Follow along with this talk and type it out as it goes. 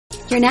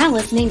You're now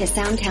listening to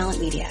Sound Talent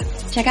Media.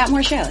 Check out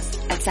more shows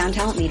at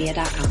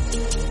soundtalentmedia.com.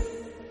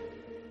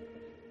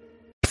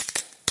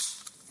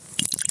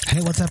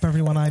 Hey, what's up,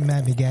 everyone? I'm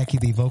Matt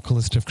Migaki, the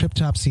vocalist of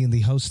Cryptopsy and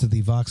the host of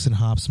the Vox and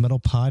Hops Metal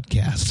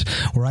Podcast,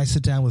 where I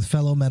sit down with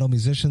fellow metal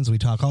musicians. We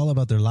talk all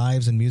about their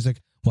lives and music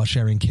while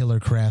sharing killer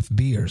craft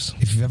beers.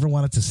 If you've ever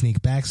wanted to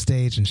sneak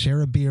backstage and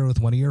share a beer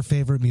with one of your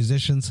favorite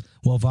musicians,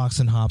 well, Vox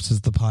and Hops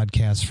is the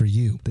podcast for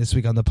you. This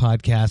week on the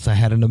podcast, I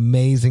had an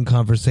amazing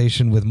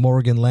conversation with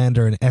Morgan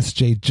Lander and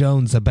S.J.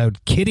 Jones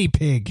about Kitty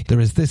Pig.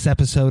 There is this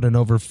episode and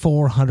over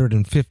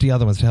 450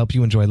 other ones to help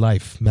you enjoy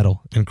life,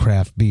 metal, and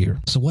craft beer.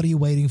 So what are you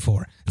waiting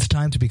for? It's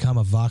time to become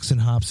a Vox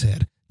and Hops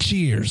head.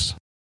 Cheers!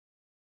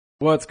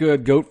 What's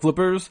good, Goat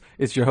Flippers?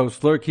 It's your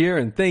host, Flurk here,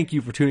 and thank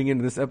you for tuning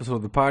into this episode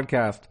of the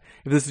podcast.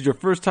 If this is your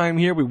first time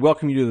here, we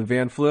welcome you to the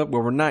Van Flip,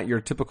 where we're not your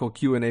typical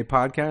Q&A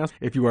podcast.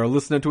 If you are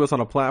listening to us on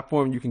a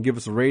platform, you can give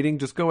us a rating.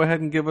 Just go ahead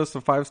and give us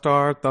a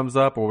 5-star, thumbs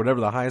up, or whatever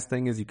the highest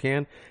thing is you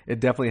can. It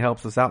definitely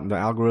helps us out in the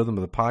algorithm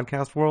of the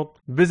podcast world.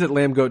 Visit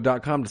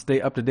lambgoat.com to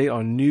stay up to date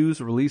on news,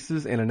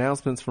 releases, and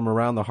announcements from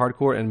around the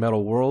hardcore and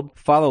metal world.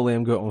 Follow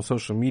Lambgoat on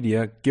social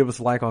media. Give us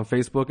a like on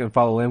Facebook, and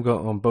follow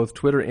Lambgoat on both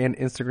Twitter and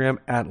Instagram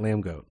at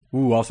Lambgoat.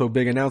 Ooh, also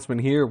big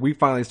announcement here. We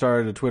finally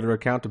started a Twitter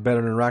account to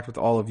better interact with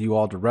all of you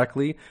all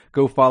directly.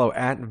 Go follow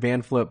at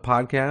VanFlip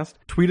Podcast.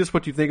 Tweet us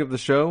what you think of the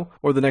show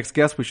or the next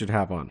guest we should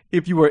have on.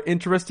 If you are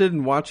interested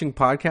in watching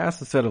podcasts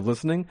instead of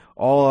listening,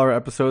 all our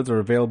episodes are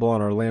available on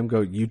our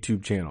Lambgoat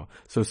YouTube channel.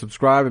 So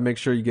subscribe and make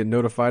sure you get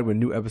notified when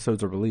new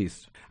episodes are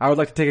released. I would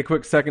like to take a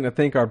quick second to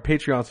thank our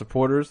Patreon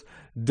supporters,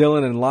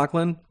 Dylan and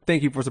Lachlan.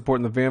 Thank you for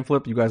supporting the Van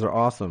Flip. You guys are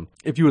awesome.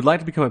 If you would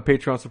like to become a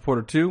Patreon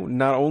supporter too,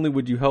 not only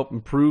would you help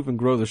improve and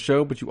grow the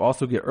show, but you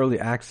also get early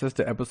access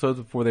to episodes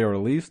before they are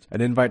released,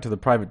 an invite to the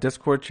private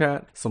Discord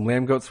chat, some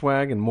Lambgoat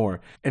swag, and more.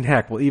 And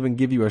heck, we'll even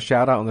give you a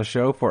shout out on the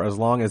show for as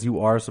long as you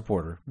are a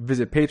supporter.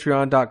 Visit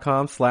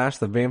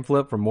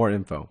patreon.com/thevanflip for more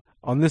info.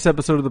 On this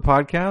episode of the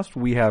podcast,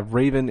 we have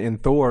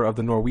Ravn Tor of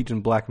the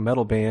Norwegian black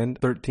metal band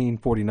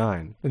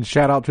 1349. And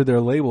shout out to their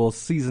label,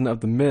 Season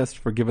of the Mist,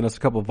 for giving us a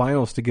couple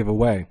vinyls to give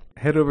away.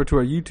 Head over to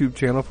our YouTube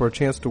channel for a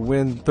chance to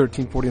win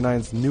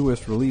 1349's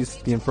newest release,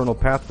 The Infernal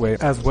Pathway,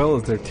 as well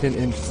as their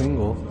 10-inch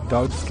single,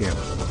 Dog Scamp.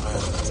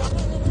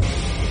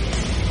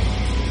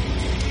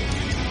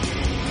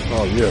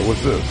 Oh yeah,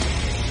 what's this?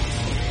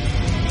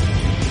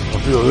 I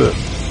feel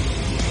this.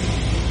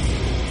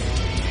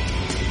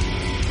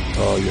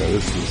 Oh yeah,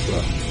 this is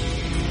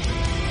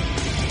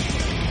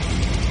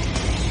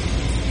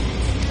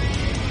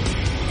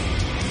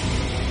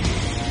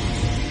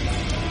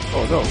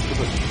oh no,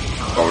 come on.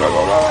 Oh no,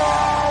 no,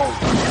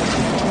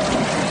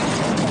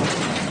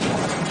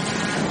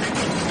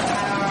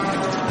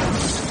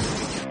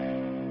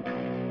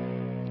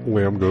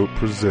 no. Lambgoat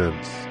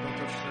presents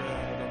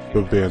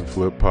the Van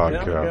Flip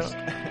Podcast.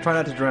 Yeah. Try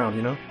not to drown,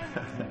 you know?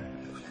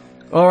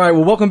 All right,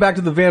 well, welcome back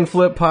to the Van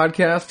Flip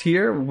Podcast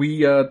here.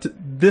 We,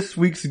 this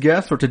week's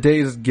guest, or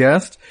today's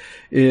guest,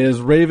 is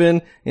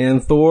Ravn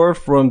Tor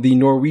from the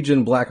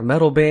Norwegian black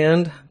metal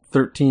band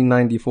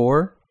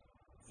 1394.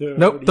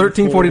 Nope,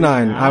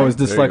 1349. I was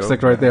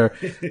dyslexic right there.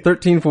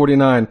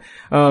 1349.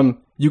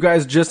 You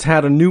guys just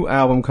had a new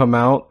album come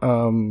out,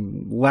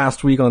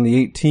 last week on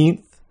the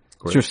 18th. Correct.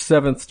 It's your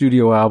 7th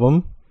studio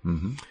album.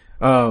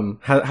 Mm-hmm.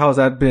 How's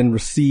that been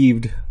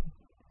received?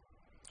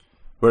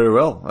 Very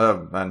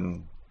well,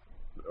 and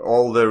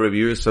all the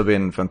reviews have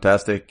been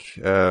fantastic.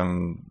 A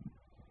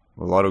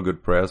lot of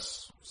good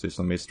press.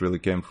 Season Mist really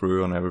came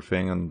through on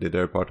everything and did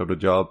their part of the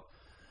job.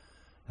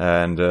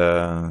 And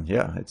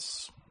yeah,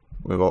 it's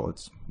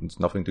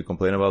nothing to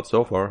complain about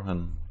so far.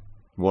 And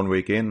 1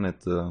 week in,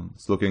 it's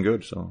looking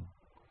good. So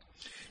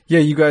yeah,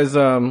 you guys,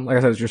 like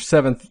I said, it's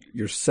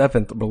your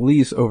seventh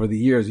release over the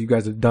years. You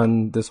guys have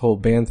done this whole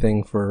band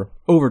thing for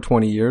over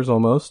 20 years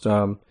almost.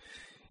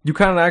 You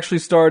kind of actually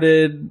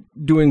started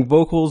doing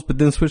vocals, but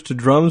then switched to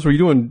drums. Were you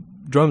doing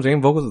drums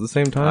and vocals at the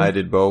same time? I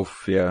did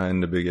both, yeah,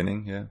 in the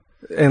beginning, yeah.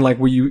 And like,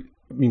 were you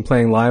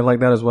playing live like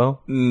that as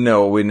well?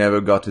 No, we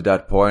never got to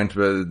that point,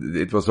 but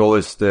it was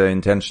always the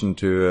intention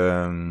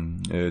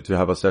to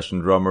have a session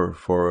drummer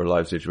for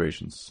live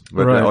situations.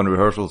 But right. On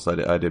rehearsals,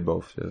 I did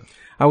both, yeah.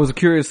 I was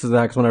curious to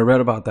that, because when I read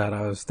about that,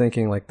 I was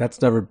thinking, like,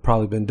 that's never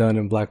probably been done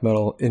in black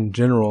metal in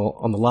general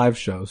on the live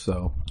show,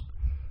 so...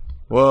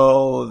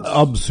 Well,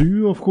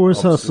 Absu, of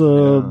course, has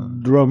a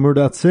drummer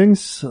that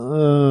sings,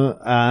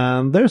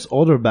 and there's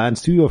other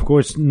bands too. Of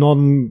course,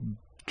 none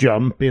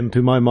jump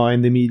into my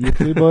mind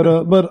immediately, but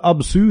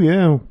Absu,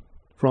 yeah,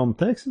 from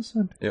Texas.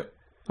 Yeah,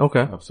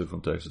 okay, Absu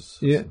from Texas.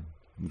 Yeah,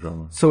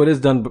 drummer. So it is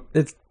done.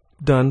 It's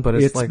done, but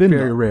it's like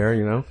very rare,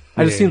 you know.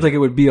 It just seems like it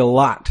would be a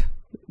lot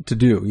to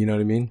do. You know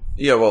what I mean?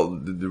 Yeah. Well,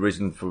 the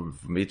reason for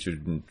me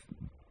to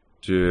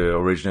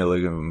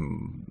originally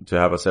to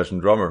have a session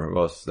drummer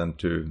was then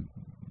to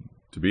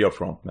be a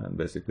front man,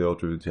 basically, or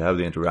to have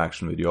the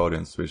interaction with the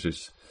audience, which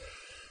is,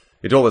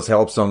 it always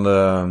helps on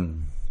the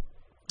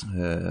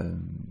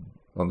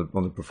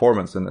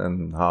performance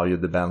and how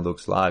the band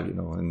looks live, you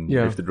know, and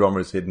if the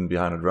drummer is hidden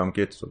behind a drum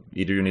kit, so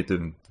either you need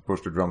to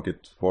push the drum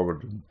kit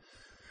forward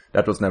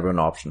that was never an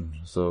option.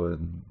 So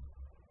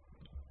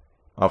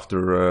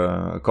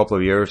after a couple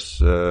of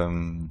years,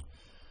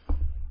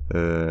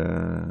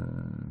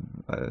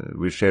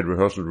 we shared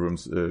rehearsal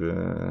rooms, a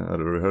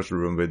rehearsal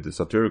room with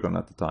Satyricon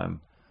at the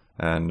time.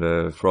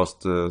 And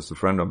Frost is a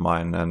friend of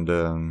mine,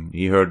 and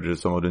he heard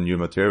some of the new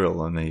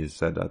material, and he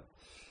said that,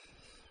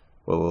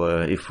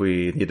 well, if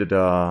we needed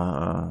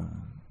a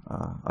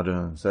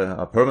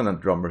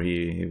permanent drummer,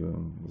 he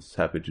was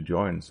happy to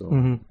join.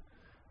 So,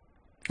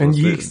 and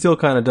he still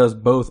kind of does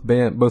both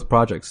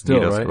projects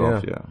still, right?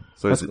 Both, yeah.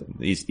 So it's the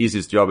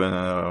easiest job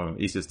and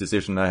easiest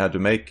decision I had to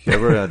make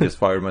ever. I just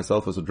fired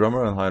myself as a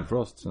drummer and hired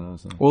Frost. So.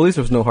 Well, at least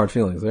there's no hard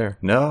feelings there.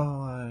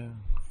 No,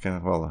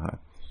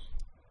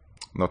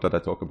 not that I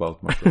talk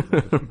about myself.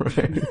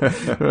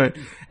 right.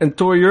 And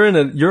Tor, you're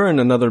in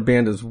another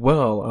band as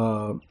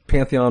well,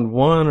 Pantheon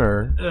One,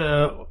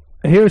 or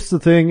here's the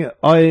thing.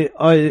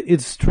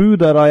 It's true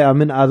that I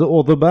am in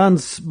other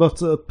bands,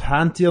 but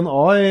Pantheon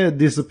I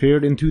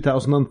disappeared in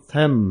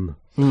 2010.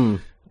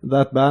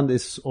 That band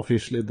is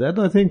officially dead.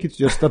 I think it's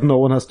just that no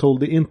one has told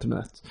the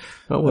internet.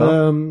 Oh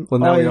well.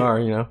 Now we are,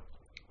 you know.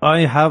 I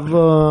have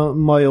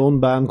my own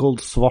band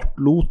called Svart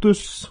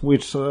Lotus,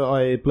 which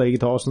I play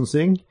guitars and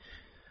sing.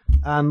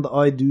 And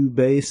I do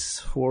bass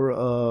for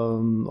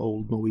an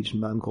old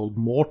Norwegian band called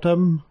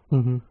Mortem,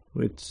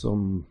 with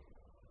some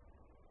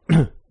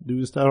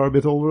dudes that are a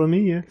bit older than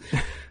me, yeah.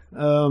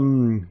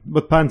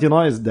 But Pantheon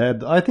I is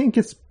dead. I think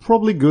it's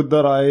probably good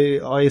that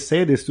I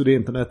say this to the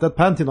internet, that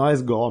Pantheon I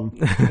is gone.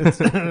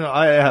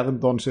 I haven't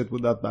done shit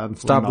with that band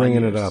for Stop 9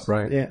 bringing years. it up,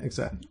 right? Yeah,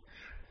 exactly.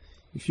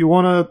 If you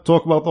want to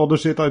talk about other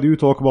shit, I do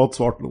talk about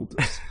Svart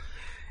Lotus.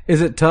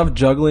 Is it tough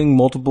juggling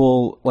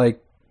multiple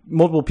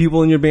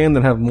people in your band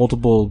that have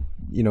multiple,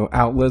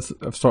 outlets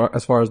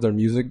as far as their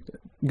music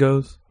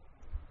goes?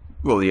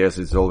 Well, yes,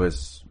 it's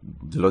always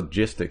the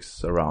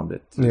logistics around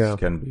it. It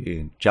can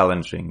be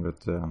challenging,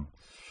 but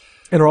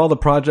and are all the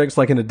projects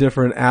like in a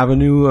different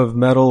avenue of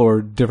metal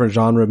or different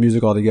genre of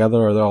music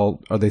altogether?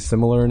 Are they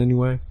similar in any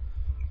way?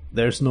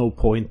 There's no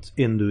point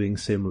in doing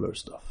similar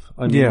stuff.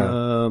 I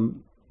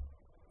mean,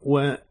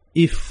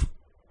 if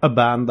a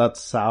band that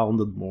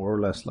sounded more or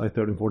less like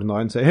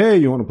 1349 say, hey,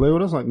 you want to play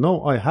with us? Like,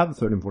 no, I have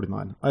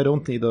 1349. I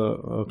don't need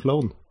a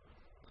clone.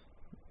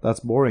 That's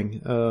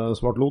boring.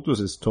 Svart Lotus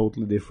is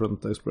totally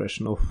different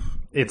expression of...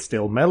 It's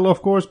still metal,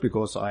 of course,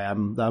 because I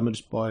am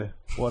damaged by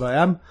what I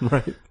am.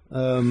 Right.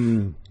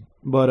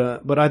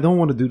 But I don't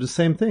want to do the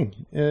same thing.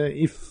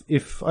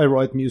 If I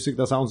write music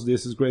that sounds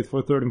this is great for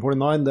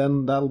 1349,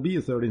 then that'll be a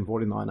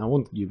 1349. I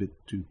won't give it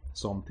to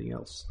something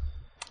else.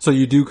 So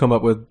you do come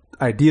up with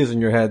ideas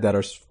in your head that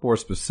are for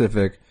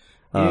specific.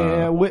 For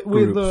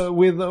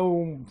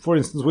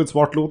instance, with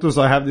Svart Lotus,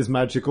 I have this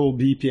magical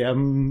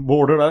BPM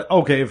border.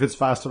 Okay, if it's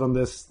faster than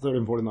this,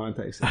 1349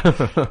 takes it.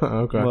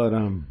 Okay, but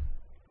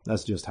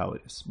that's just how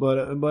it is.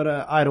 But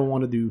I don't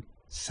want to do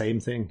same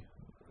thing.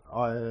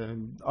 I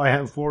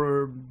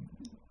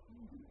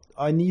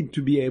need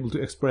to be able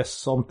to express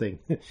something,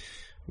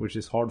 which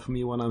is hard for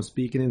me when I'm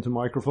speaking into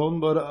microphone.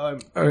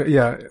 But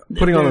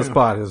putting on the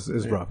spot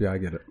is rough. Yeah, I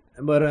get it.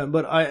 But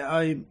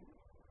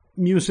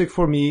music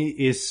for me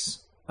is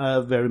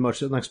very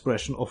much an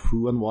expression of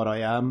who and what I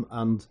am,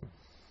 and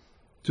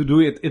to do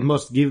it, it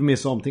must give me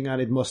something,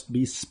 and it must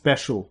be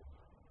special.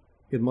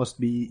 It must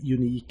be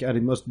unique, and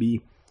it must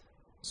be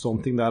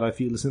something that I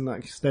feel is an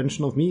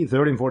extension of me.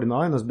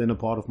 1349 has been a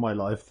part of my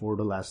life for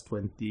the last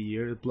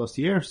 20 plus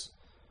years,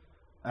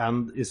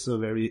 and is a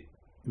very,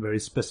 very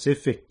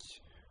specific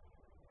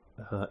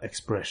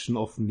expression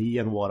of me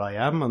and what I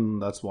am,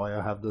 and that's why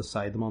I have the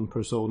Sideman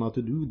persona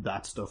to do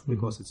that stuff,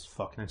 because it's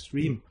fucking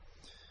extreme.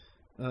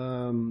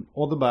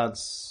 Other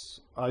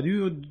bands, I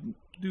do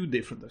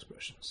different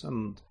expressions,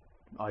 and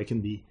I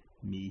can be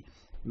me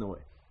in a way.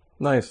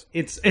 Nice.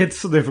 It's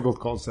a difficult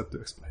concept to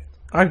explain.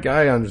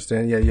 I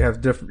understand. Yeah, you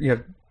have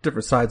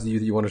different sides of you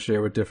that you want to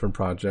share with different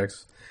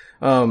projects.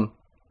 So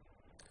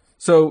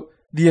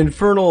the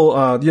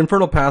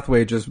Infernal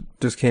Pathway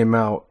just came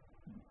out,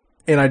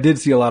 and I did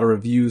see a lot of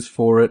reviews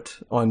for it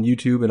on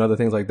YouTube and other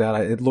things like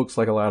that. It looks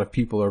like a lot of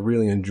people are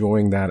really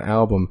enjoying that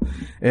album,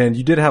 and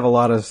you did have a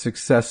lot of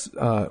success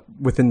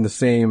within the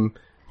same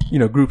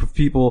group of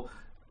people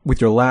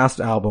with your last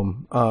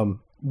album.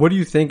 What do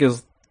you think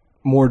is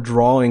more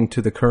drawing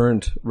to the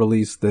current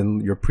release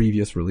than your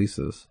previous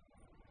releases?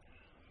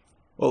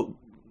 Well,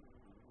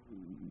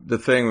 the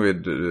thing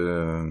with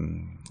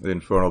the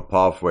Infernal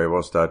Pathway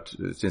was that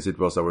since it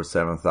was our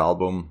 7th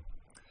album,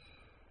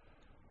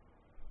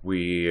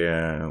 we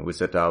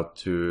set out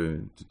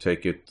to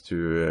take it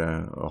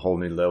to a whole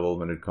new level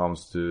when it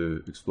comes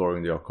to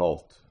exploring the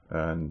occult.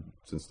 And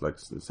since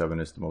 7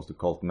 is the most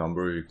occult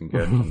number you can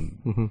get, and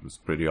it was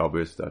pretty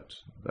obvious that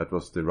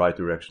was the right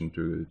direction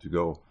to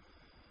go.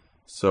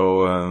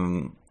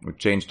 So we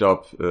changed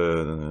up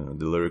the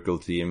lyrical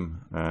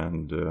theme,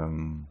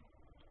 and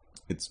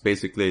it's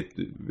basically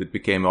it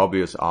became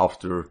obvious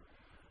after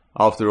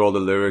all the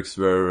lyrics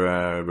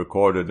were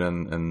recorded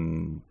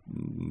and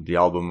the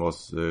album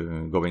was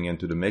going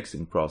into the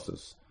mixing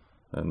process,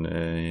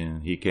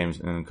 and he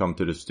come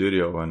to the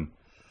studio, and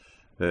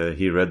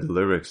he read the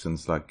lyrics, and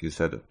it's like he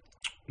said,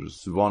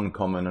 there's one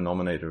common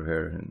denominator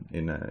here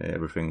in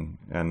everything,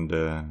 and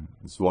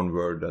it's one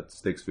word that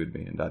sticks with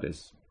me, and that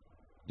is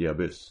the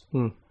abyss.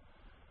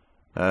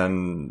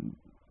 And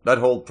that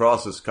whole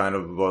process kind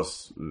of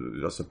was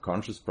a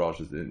subconscious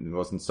process. It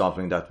wasn't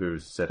something that we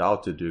set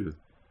out to do,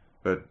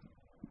 but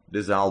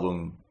this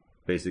album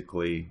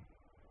basically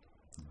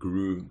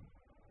grew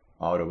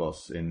out of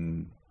us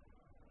in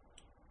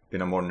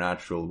a more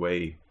natural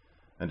way.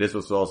 And this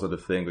was also the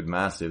thing with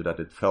Massive, that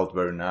it felt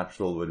very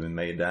natural when we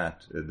made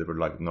that. There were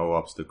like no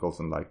obstacles,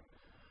 and like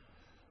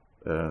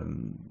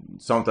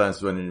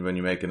sometimes when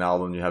you make an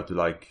album, you have to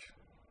like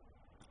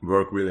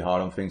work really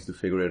hard on things to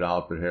figure it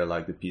out, but here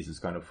like the pieces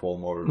kind of fall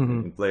more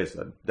in place.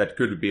 That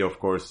could be, of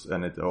course,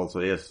 and it also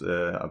is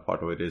a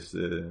part of it is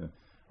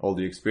all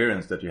the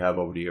experience that you have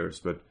over the years,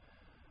 but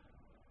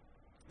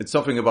it's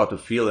something about the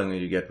feeling that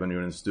you get when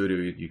you're in the studio.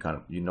 You kind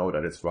of, you know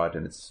that it's right,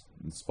 and it's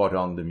spot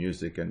on, the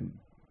music. And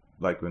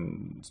like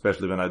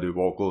especially when I do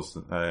vocals,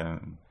 I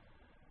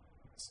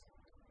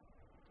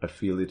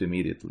feel it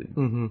immediately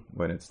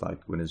when it's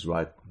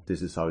right.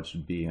 This is how it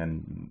should be.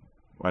 And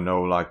I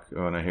know, like,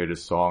 when I hear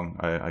this song,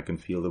 I can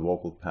feel the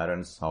vocal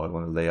patterns, how I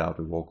want to lay out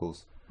the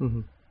vocals.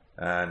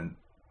 And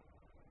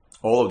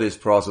all of these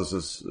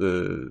processes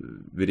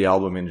with the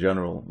album in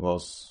general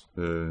was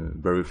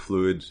very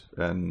fluid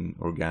and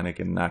organic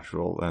and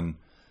natural, and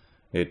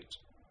it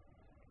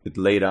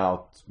laid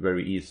out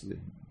very easily,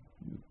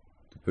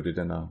 to put it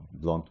in a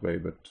blunt way.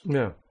 But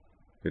yeah,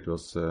 it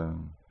was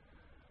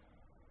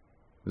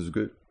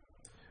good.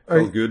 It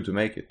felt good to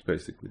make it,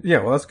 basically. Yeah,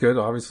 well, that's good.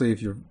 Obviously,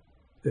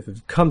 if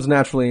it comes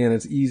naturally and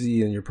it's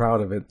easy and you're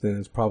proud of it, then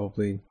it's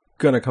probably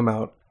gonna come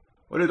out.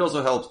 Well, it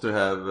also helps to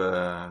have.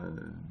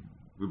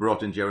 We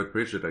brought in Jared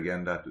Pritchett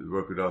again, that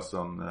worked with us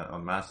on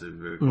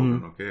Massive,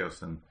 called No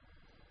Chaos, and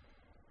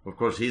of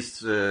course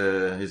he's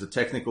a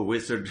technical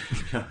wizard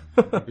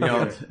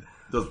beyond.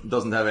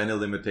 Doesn't have any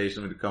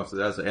limitation when it comes to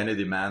that. So any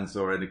demands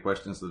or any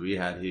questions that we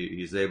had,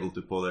 he's able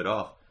to pull it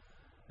off,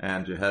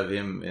 and to have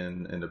him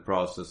in the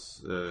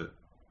process,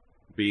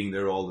 being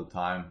there all the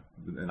time,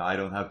 and I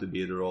don't have to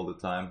be there all the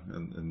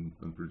time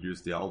and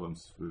produce the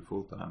albums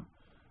full time,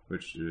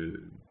 which we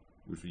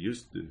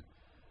used to do.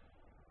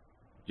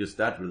 Just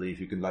that relief,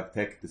 you can like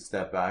take the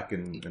step back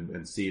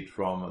and see it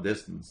from a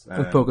distance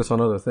and focus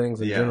on other things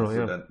in general.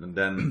 So and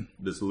then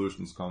the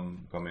solutions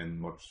come in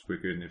much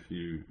quicker than if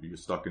you're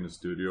stuck in the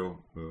studio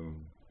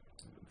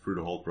through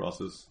the whole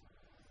process.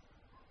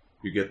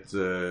 You get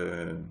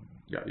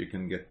you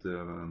can get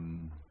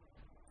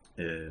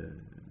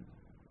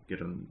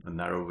a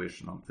narrow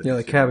vision on things. Yeah,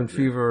 like cabin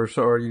fever,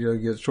 or you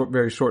get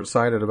very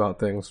short-sighted about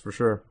things, for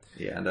sure.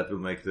 Yeah, and that will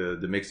make the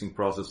mixing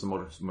process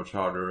much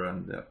harder,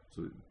 and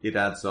so it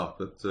adds up.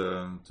 But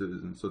to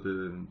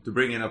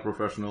bring in a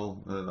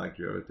professional like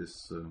Jared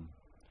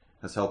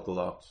has helped a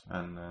lot,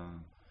 and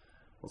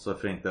also I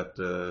think that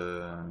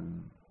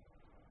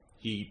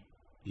he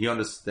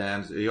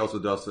understands. He also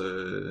does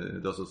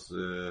us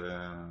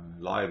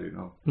live, you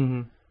know.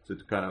 So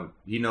it kind of,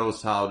 he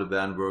knows how the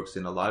band works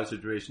in a live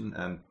situation,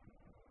 and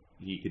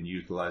he can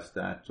utilize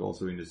that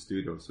also in the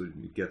studio, so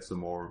you get some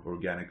more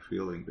organic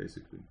feeling,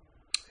 basically.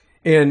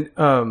 And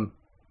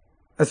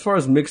as far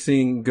as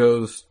mixing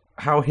goes,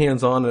 how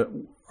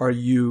hands-on are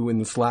you in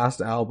this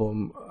last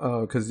album?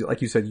 Because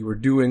like you said, you were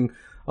doing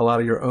a lot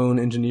of your own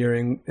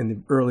engineering in the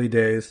early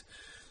days.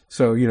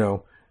 So, you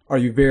know, are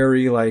you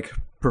very like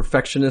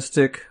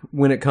perfectionistic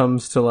when it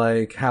comes to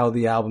like how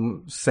the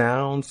album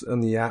sounds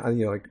and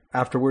like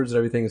afterwards that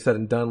everything is said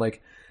and done?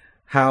 Like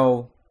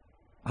how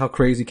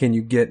crazy can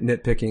you get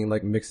nitpicking,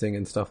 like mixing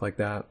and stuff like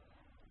that?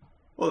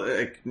 Well,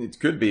 it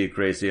could be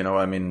crazy, you know.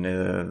 I mean,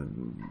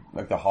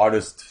 like the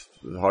hardest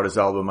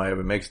album I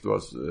ever mixed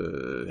was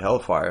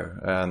Hellfire,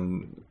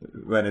 and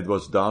when it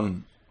was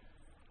done,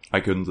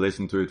 I couldn't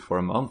listen to it for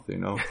a month, you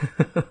know.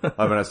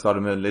 When I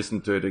started to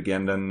listen to it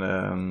again,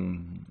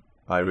 then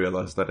I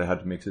realized that I had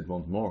to mix it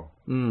once more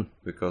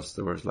because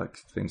there was like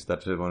things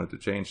that I wanted to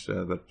change.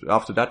 But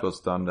after that was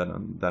done,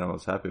 then I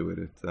was happy with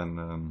it.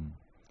 And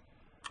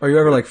are you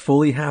ever like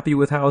fully happy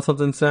with how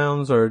something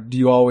sounds, or do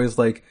you always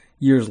like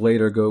years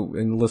later go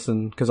and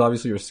listen? Because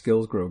obviously your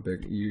skills grow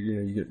big.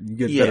 You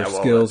get better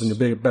skills and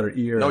you better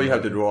ear. No, you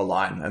have to draw a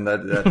line, and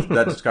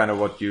that's kind of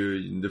what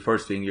the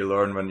first thing you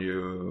learn when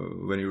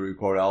you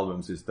record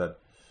albums is that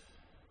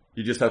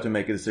you just have to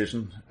make a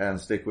decision and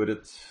stick with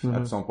it.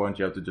 At some point,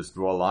 you have to just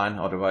draw a line.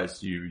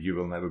 Otherwise, you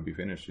will never be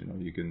finished. You know,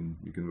 you can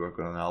work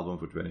on an album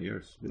for 20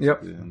 years,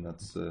 basically, and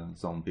that's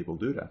some people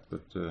do that,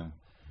 but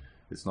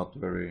it's not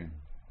very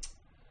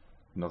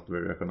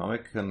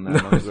economic and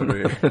not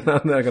very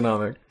not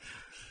economic.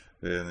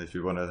 And if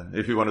you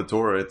wanna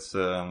tour, it's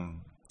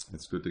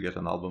good to get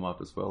an album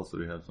out as well, so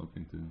you have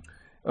something to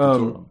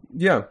tour on.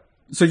 Yeah.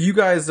 So you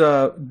guys,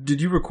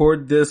 did you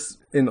record this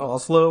in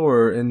Oslo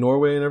or in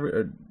Norway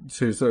and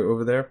so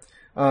over there?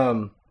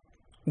 One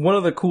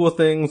of the cool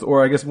things,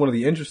 or I guess one of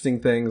the interesting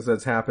things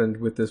that's happened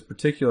with this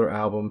particular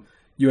album,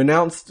 you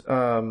announced,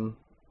 or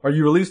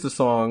you released a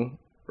song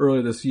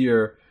earlier this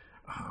year.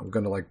 I'm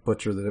gonna like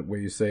butcher the way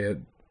you say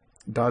it.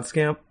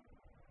 Dodscamp?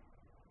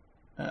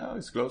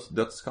 It's close.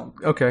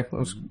 Dodscamp. Okay.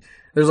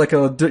 There's like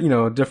a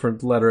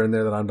different letter in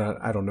there that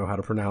I don't know how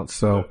to pronounce.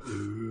 So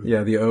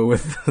yeah, the O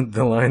with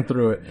the line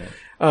through it.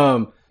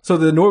 Yeah. So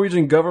the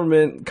Norwegian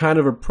government kind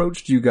of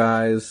approached you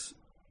guys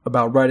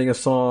about writing a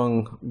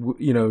song,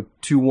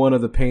 to one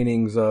of the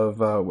paintings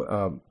of,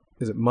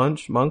 is it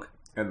Monk?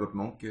 Edward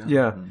Monk, yeah.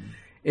 Yeah.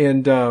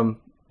 And,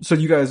 so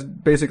you guys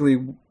basically,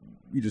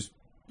 you just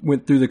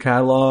went through the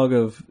catalog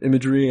of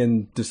imagery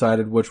and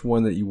decided which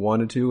one that you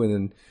wanted to, and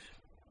then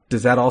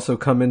does that also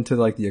come into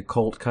like the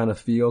occult kind of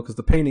feel? Because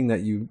the painting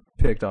that you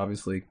picked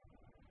obviously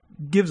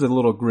gives it a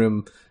little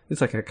grim.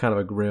 It's like a kind of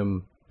a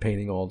grim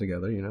painting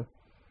altogether,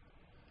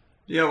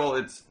 Yeah,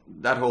 well,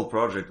 that whole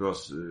project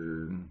was.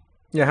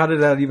 Yeah, how did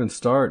that even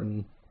start?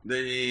 And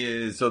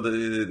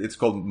it's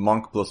called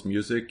Monk plus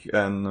Music,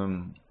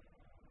 and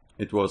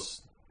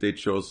they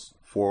chose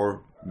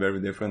 4 very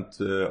different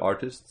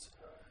artists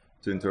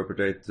to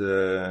interpret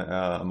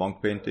a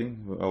monk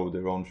painting of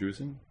their own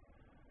choosing.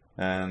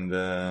 And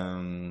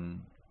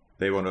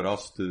they wanted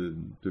us to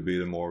be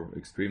the more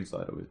extreme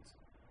side of it.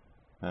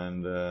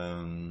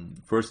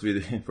 And first we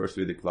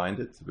declined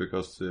it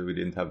because we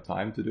didn't have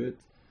time to do it.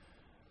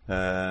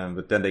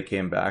 But then they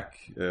came back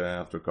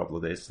after a couple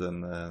of days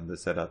and they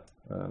said that,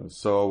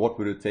 so what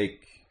would it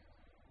take?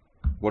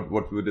 What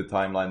would the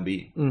timeline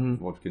be?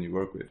 Mm-hmm. What can you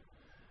work with?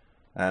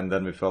 And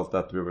then we felt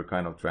that we were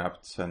kind of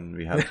trapped and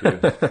we had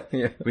to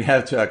we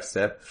had to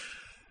accept.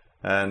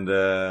 And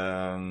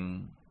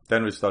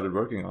then we started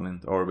working on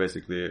it, or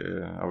basically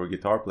our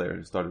guitar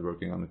player started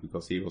working on it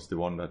because he was the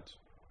one that,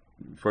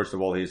 first of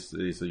all, he's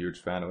a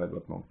huge fan of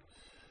Edward Monk,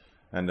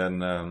 and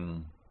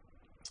then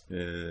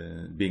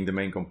being the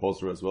main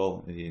composer as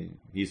well, he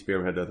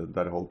spearheaded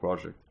that whole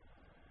project,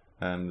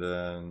 and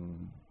the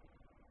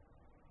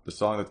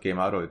song that came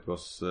out of it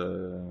was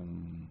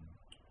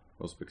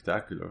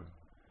spectacular,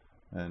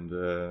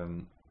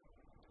 and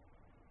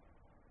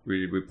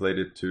we played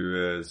it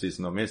to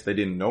Season of Mist. They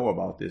didn't know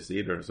about this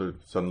either, so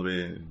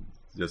suddenly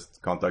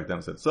just contacted them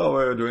and said, so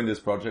we're doing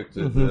this project.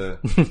 They're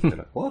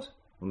like, what?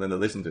 And then they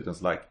listened to it and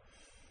it's like,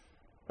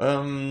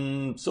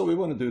 so we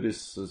want to do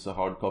this as a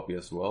hard copy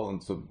as well.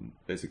 And so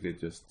basically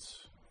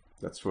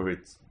that's where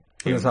it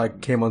came. That's how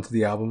it came onto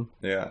the album?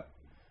 Yeah.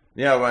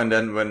 Yeah, and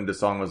then when the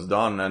song was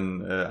done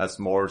and as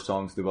more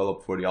songs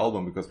developed for the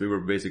album, because we were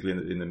basically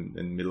in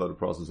the middle of the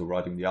process of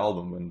writing the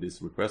album when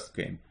this request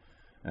came.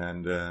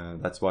 And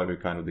that's why we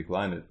kind of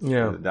declined it.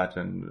 Yeah. That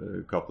and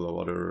a couple of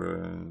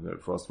other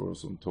Frost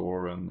was on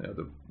tour, and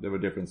there were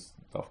different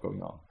stuff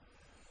going on.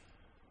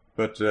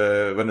 But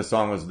when the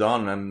song was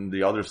done and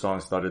the other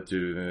songs started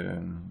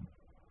to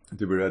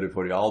be ready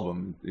for the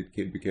album, it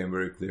became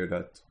very clear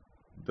that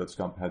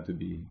Dutchkamp had to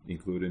be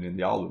included in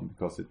the album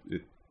because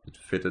it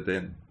fitted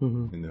in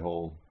in the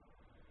whole.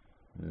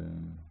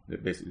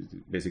 It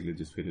basically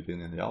just fitted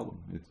in the album.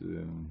 It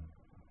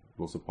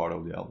was a part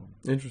of the album.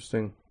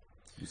 Interesting.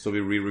 So we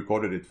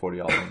re-recorded it for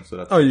the album. So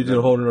that's, you did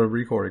a whole new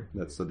recording.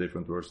 That's a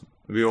different version.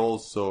 We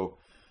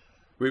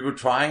were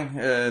trying.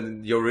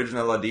 The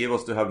original idea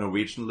was to have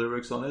Norwegian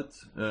lyrics on it,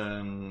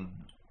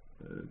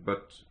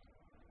 but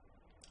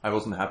I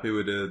wasn't happy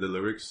with the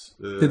lyrics.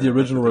 Did the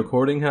original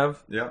recording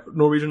have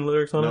Norwegian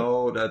lyrics on it?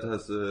 No, that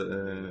has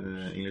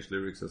English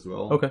lyrics as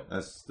well. Okay.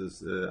 As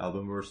this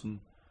album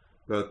version.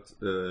 But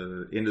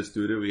in the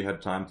studio, we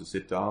had time to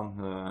sit down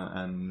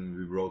and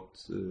we wrote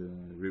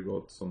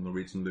some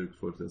Norwegian lyrics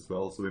for it as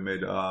well. So we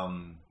made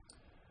one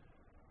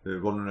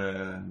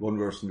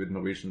version with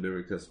Norwegian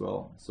lyrics as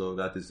well. So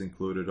that is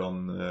included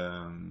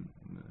on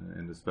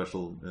in the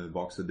special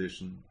box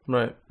edition,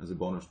 right? As a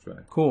bonus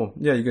track. Cool.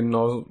 Yeah, you can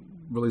also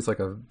release like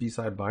a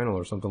B-side vinyl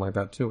or something like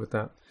that too with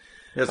that.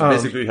 Yeah, so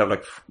basically you have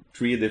like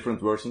 3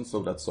 different versions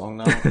of that song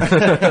now.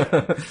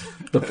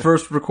 The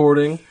first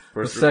recording,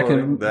 the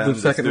second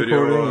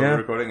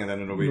recording, and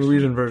then a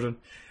Norwegian version.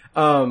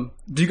 Do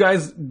you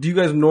guys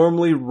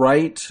normally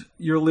write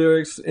your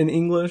lyrics in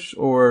English,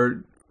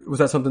 or was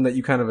that something that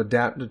you kind of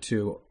adapted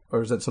to,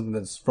 or is that something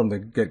that's from the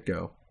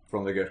get-go?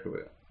 From the get-go,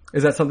 yeah.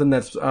 Is that something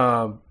that's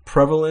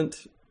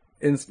prevalent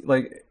in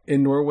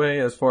Norway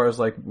as far as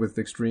like with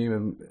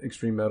extreme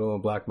metal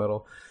and black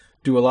metal?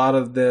 Do a lot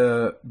of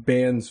the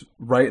bands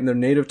write in their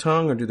native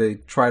tongue, or do they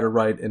try to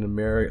write in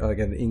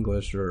in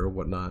English or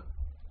whatnot?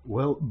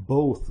 Well,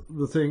 both.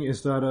 The thing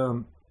is that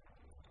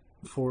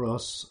for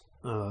us,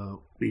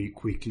 we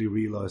quickly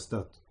realized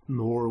that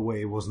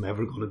Norway was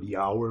never going to be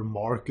our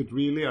market,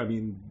 really. I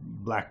mean,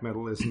 black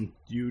metal isn't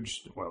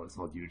huge. Well, it's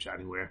not huge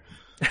anywhere,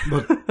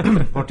 but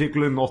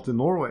particularly not in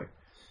Norway.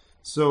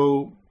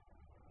 So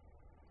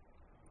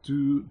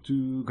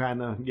to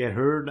kind of get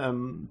heard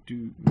and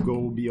to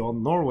go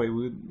beyond Norway,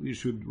 we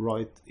should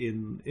write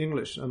in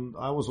English. And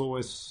I was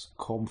always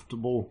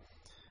comfortable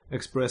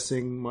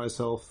expressing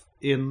myself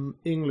in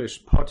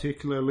English,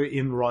 particularly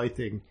in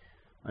writing.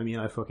 I mean,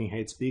 I fucking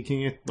hate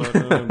speaking it,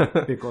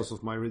 but because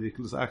of my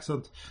ridiculous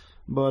accent.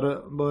 But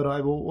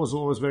I was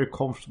always very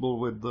comfortable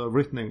with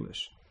written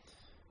English.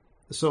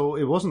 So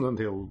it wasn't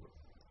until...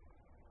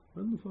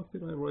 When the fuck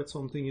did I write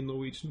something in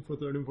Norwegian for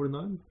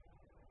 1349?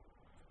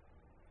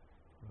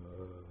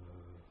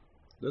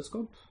 That's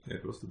Cup. Yeah,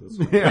 it was the Dutch.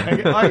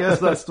 Yeah, I guess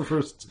that's the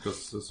first.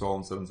 Because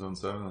Psalm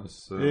 777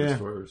 is Yeah.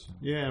 Destroyers.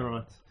 Yeah,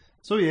 right.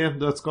 So yeah,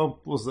 That's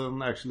Cup was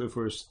then actually the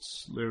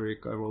first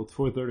lyric I wrote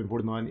for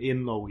 1349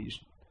 in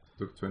Norwegian.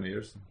 Took 20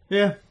 years.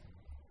 Yeah.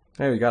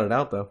 Hey, we got it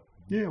out though.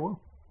 Yeah, well.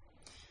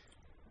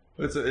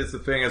 It's the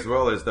thing as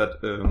well is that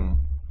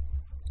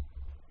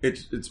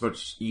it's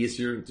much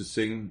easier to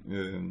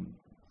sing.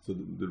 So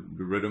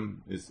the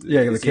rhythm is the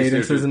it's easier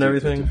cadences and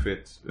everything to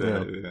fit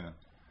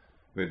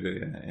with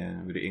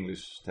the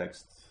English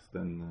text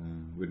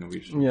than with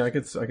Norwegian. Yeah, I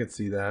could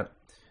see that.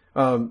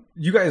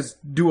 You guys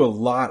do a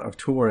lot of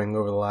touring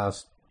over the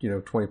last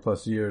 20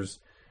 plus years.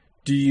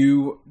 Do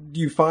you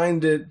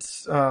find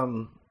it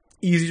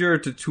easier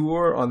to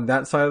tour on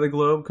that side of the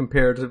globe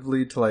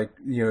comparatively to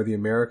the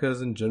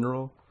Americas in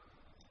general?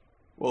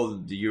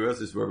 Well, the US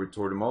is where we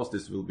tour the most.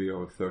 This will be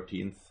our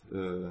 13th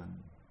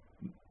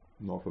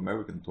North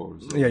American tour.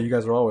 So. Yeah, you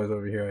guys are always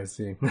over here, I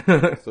see.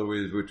 So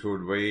we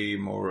toured way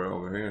more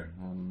over here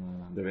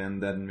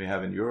than we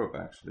have in Europe,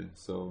 actually.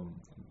 So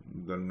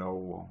there are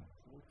no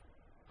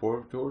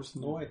 4 tours?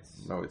 No,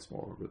 it's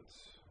more, but...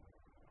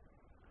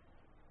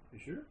 You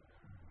sure?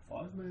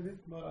 5 maybe?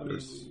 But I mean,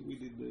 we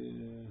did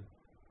the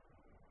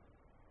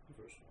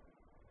first one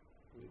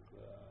with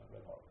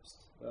Red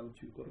Harvest. Then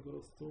 2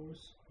 Gorgoroth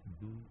tours.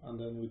 Mm-hmm. And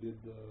then we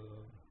did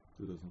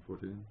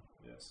 2014.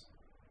 Yes.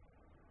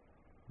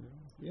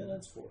 Yeah,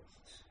 that's 4.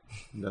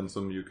 Then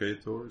some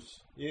UK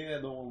tours. Yeah,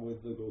 the one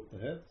with the Goat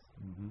Ahead.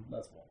 Mm-hmm.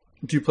 That's 1.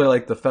 Do you play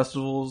the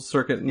festivals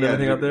circuit and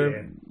everything out there?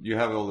 Yeah. You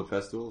have all the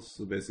festivals.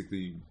 So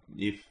basically,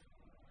 if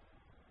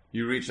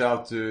you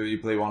you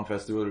play one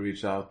festival, you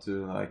reach out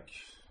to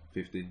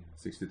 50,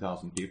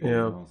 60,000 people.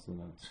 Yeah.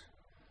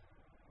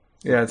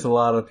 Yeah, it's a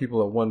lot of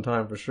people at one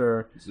time for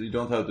sure. So you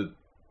don't have to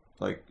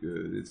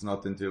it's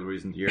not until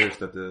recent years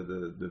that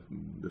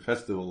the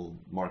festival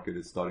market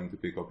is starting to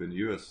pick up in the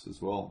US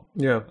as well.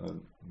 Yeah.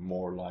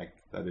 More like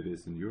that it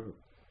is in Europe.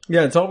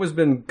 Yeah, it's always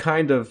been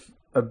kind of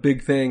a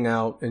big thing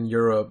out in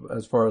Europe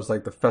as far as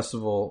the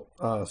festival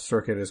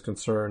circuit is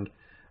concerned.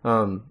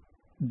 Do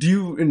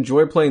you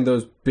enjoy playing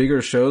those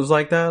bigger shows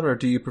like that, or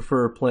do you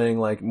prefer playing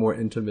more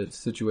intimate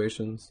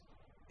situations?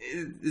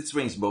 It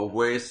swings both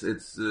ways.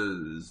 It's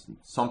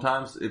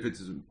sometimes if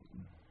it's...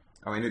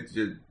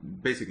 it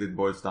basically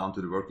boils down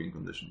to the working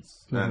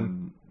conditions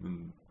and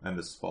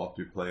the spot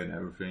you play and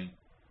everything.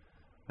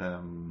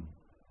 Do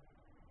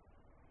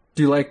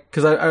you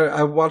because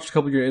I watched a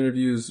couple of your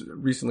interviews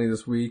recently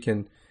this week,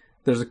 and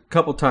there's a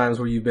couple times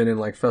where you've been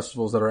in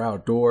festivals that are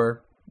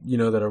outdoor,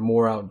 that are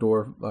more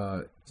outdoor,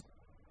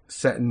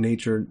 set in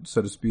nature,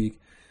 so to speak.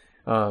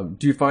 Do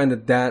you find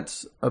that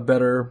that's a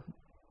better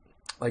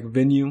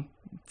venue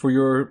for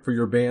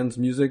your band's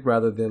music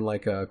rather than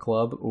a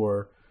club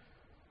or?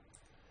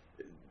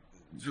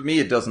 For me,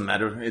 it doesn't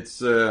matter.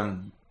 It's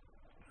you're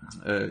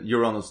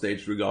on a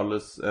stage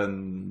regardless,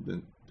 and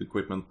the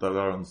equipment that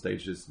are on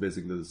stage is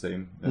basically the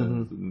same.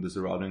 The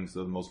surroundings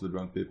are mostly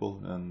drunk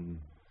people, and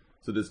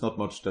so there's not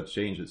much that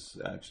changes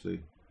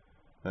actually.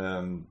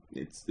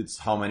 It's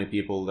how many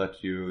people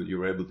that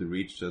you're able to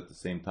reach at the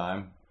same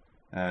time,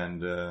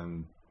 and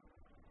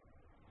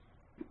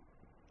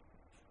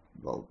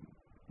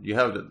you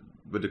have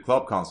with the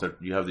club concert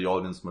you have the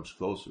audience much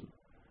closer,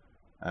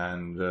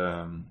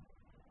 and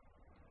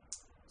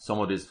some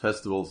of these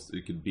festivals,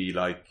 it could be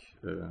 20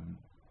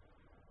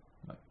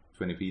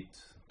 feet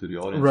to the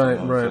audience. Right.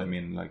 So, I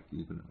mean,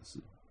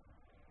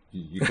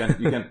 you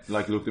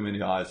can't look them in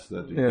the eyes.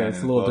 That you can it's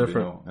in a little club,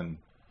 different. And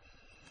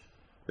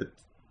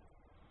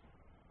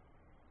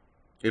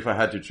if I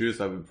had to choose,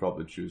 I would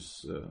probably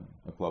choose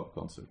a club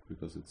concert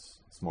because it's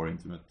more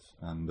intimate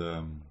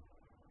and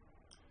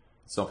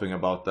something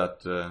about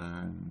that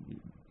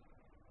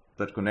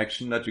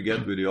connection that you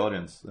get with the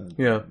audience.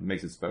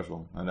 Makes it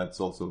special, and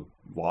that's also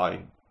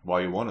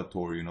why you want to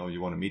tour. You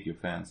want to meet your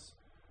fans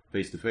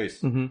face to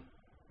face, and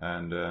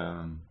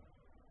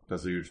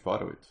that's a huge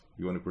part of it.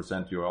 You want to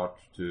present your art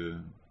to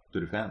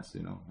the fans,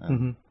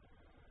 and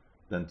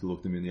then to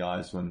look them in the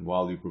eyes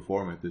while you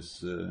perform it is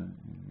to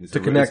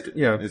connect.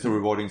 It's a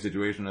rewarding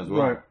situation as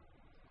well. Right.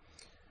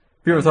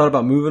 Have you ever thought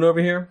about moving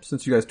over here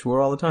since you guys tour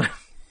all the time?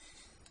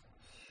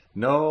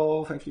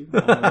 No, thank you.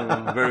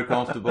 I'm very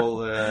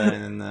comfortable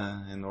in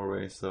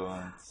Norway, so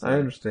I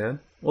understand.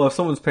 Well, if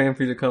someone's paying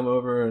for you to come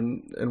over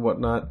and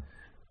whatnot,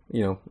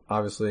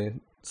 obviously,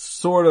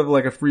 sort of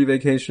like a free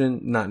vacation,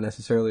 not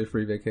necessarily a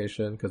free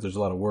vacation because there's a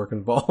lot of work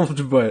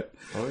involved. But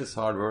it's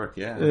hard work,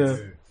 yeah.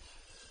 Do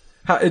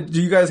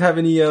you guys have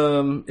any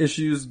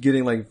issues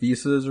getting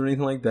visas or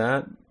anything like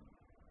that?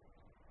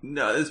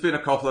 No, it's been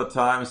a couple of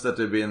times that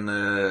they've been.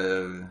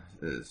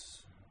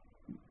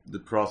 The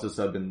process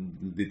has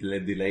been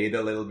delayed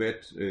a little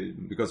bit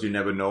because you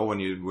never know when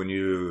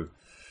you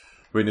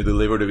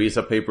deliver the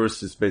visa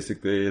papers. It's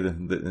basically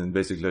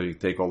you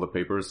take all the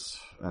papers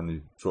and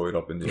you throw it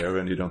up in the air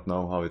and you don't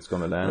know how it's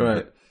going to land.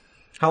 Right.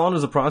 How long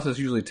does the process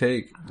usually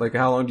take?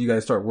 How long do you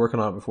guys start working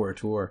on it before a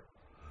tour?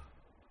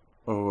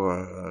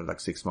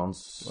 6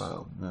 months.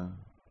 Wow. Yeah.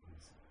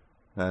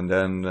 And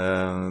then,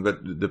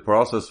 but the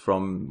process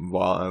from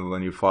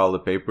when you file the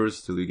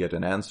papers till you get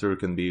an answer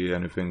can be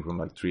anything from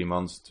like 3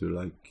 months to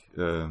like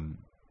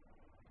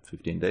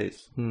 15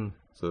 days.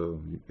 So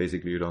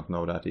basically, you don't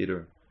know that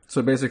either.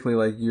 So basically,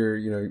 like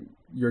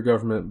your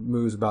government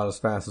moves about as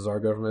fast as our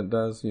government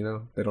does. They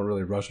don't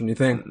really rush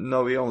anything.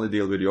 No, we only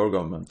deal with your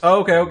government. Oh,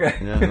 okay.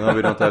 Yeah, no,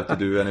 we don't have to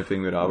do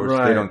anything with ours.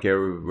 Right. They don't care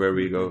where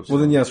we go. So.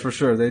 Well, then yes, for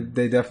sure.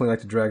 They definitely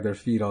like to drag their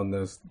feet on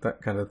that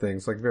kind of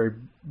things, like very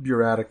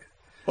bureaucratic.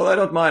 Well, I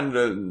don't mind.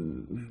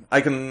 I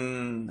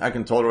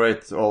can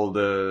tolerate all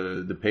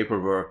the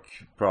paperwork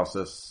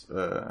process,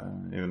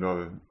 even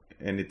though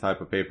any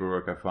type of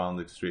paperwork I find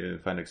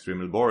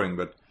extremely boring.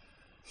 But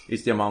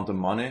it's the amount of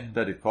money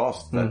that it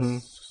costs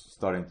that's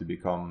starting to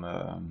become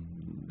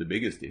the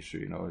biggest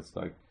issue. It's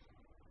like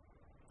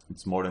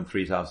it's more than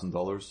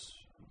 $3,000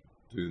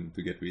 to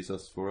get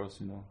visas for us.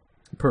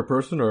 Per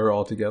person or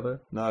all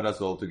together? No,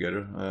 that's all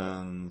together.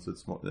 So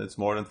it's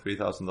more than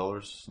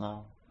 $3,000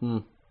 now.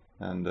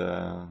 And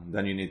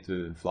then you need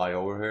to fly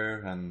over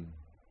here, and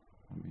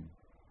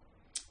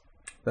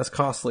that's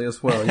costly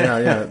as well.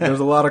 Yeah. There's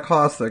a lot of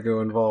costs that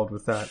go involved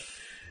with that.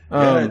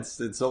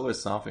 It's always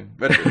something.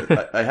 But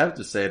I have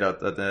to say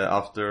that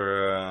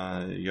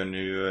after your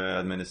new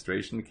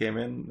administration came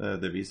in,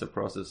 the visa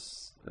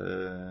process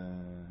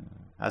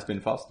has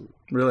been faster.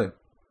 Really?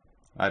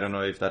 I don't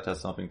know if that has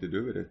something to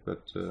do with it,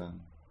 but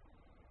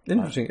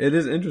interesting. It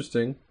is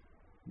interesting.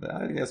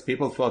 I guess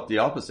people thought the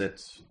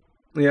opposite.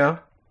 Yeah.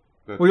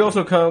 But, we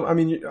also come,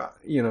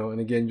 and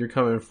again, you're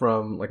coming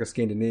from like a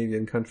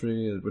Scandinavian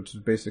country, which is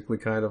basically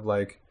kind of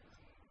like,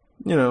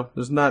 we don't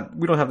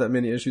have that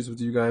many issues with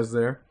you guys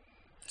there.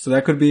 So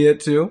that could be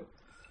it too.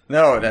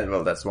 No,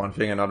 that's one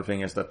thing. Another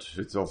thing is that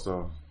it's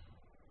also,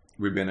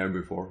 we've been there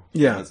before.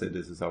 Yeah. I'd say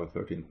this is our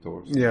 13th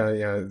tour. So. Yeah.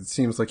 It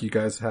seems like you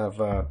guys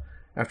have,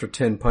 after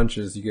 10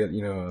 punches, you get,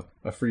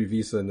 a free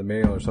visa in the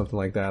mail or something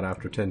like that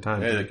after 10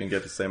 times. Yeah, you can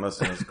get the same as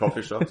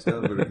coffee shops.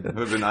 Yeah, it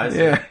would be nice.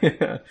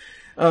 Yeah.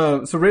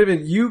 So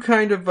Ravn, you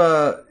kind of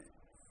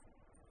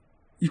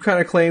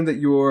claim that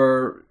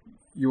your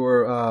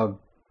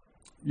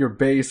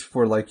base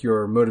for like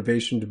your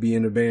motivation to be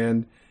in a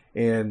band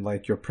and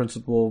like your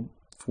principle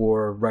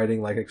for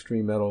writing like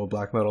extreme metal,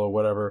 black metal, or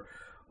whatever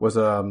was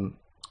a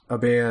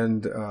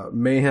band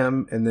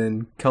Mayhem and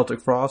then Celtic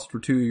Frost were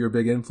two of your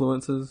big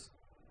influences.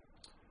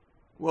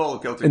 Well,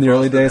 Celtic in the Frost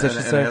early days, I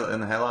should say,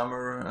 and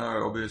Hellhammer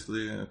are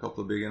obviously a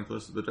couple of big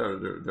influences, but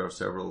there are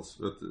several.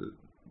 But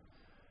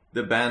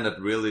the band that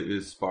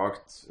really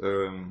sparked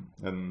and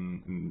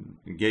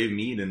gave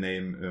me the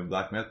name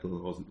black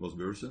metal was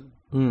Burzum.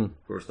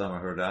 First time I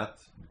heard that,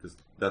 because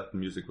that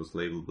music was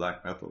labeled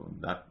black metal, and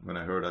that when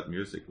I heard that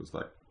music was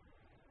like,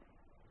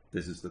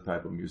 this is the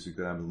type of music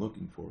that I'm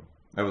looking for.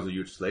 I was a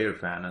huge Slayer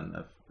fan, and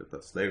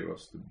that Slayer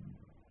was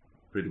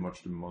pretty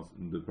much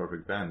the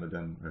perfect band. But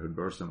then I heard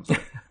Burzum, so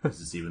this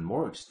is even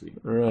more extreme.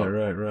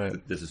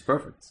 Right. This is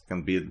perfect. It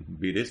can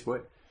be this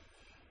way.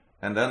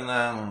 And then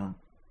I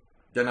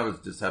was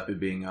just happy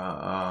being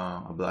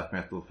a black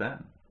metal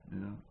fan.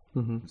 I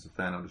was a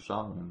fan of the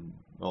genre and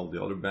all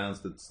the other bands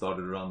that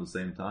started around the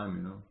same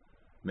time.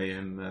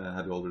 Mayhem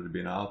had already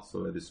been out,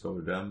 so I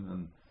discovered them.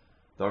 And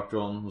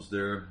Darkthrone was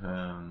there,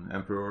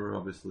 Emperor,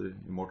 obviously,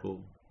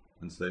 Immortal,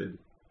 Enslaved,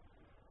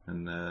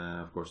 and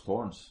of course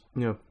Thorns.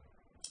 Yeah.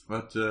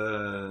 But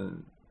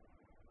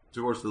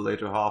towards the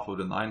later half of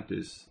the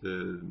 90s,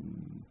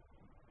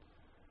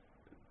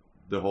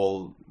 the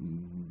whole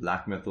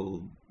black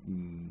metal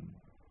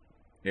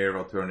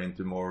era turned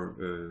into more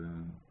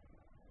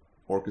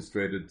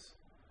orchestrated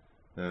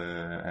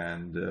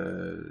and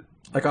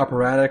like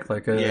operatic,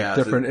 like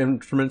different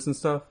instruments and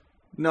stuff.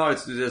 No,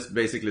 it's just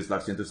basically it's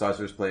like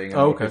synthesizers playing an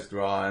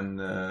orchestra, and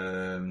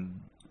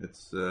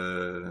it's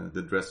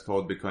the dress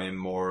code became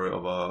more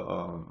of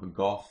a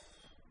goth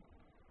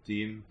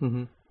theme,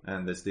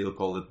 and they still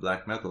called it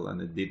black metal,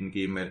 and it didn't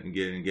give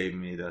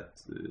me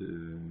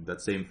that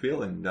same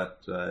feeling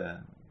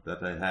that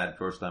I had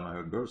first time I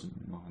heard Burzum,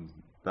 and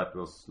that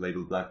was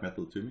labeled black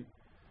metal to me,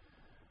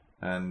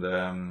 and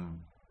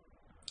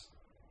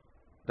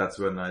that's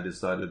when I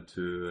decided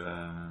to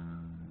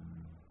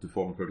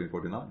form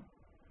 1349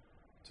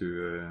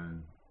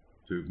 to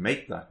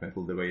make black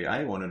metal the way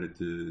I wanted it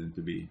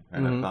to be,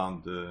 and I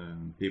found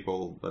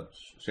people that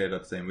share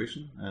that same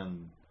vision,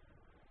 and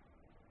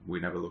we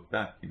never looked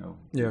back.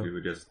 We were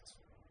just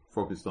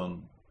focused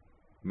on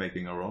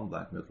making our own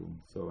black metal,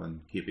 and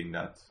keeping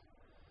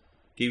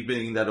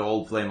that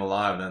old flame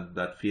alive, and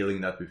that feeling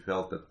that we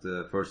felt that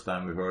the first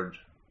time we heard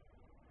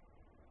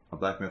a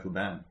black metal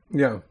band.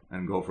 Yeah.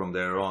 And go from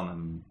there on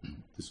and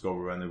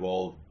discover and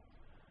evolve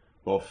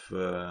both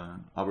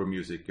our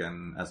music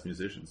and as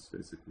musicians,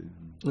 basically.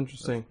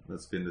 Interesting.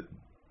 That's been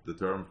the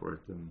term for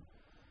it. And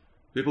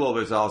people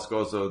always ask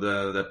also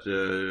that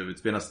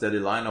it's been a steady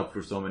lineup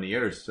for so many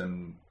years,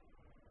 and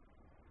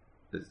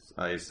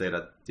I say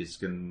that this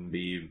can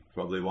be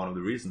probably one of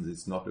the reasons.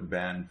 It's not a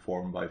band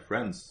formed by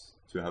friends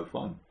to have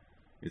fun.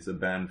 It's a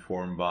band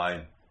formed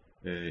by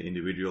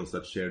individuals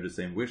that share the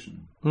same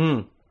vision.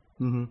 And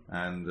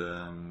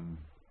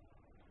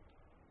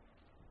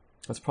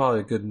That's probably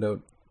a good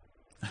note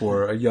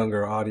for a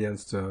younger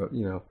audience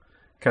to,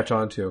 catch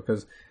on to.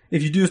 Because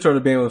if you do start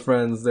a band with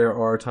friends, there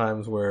are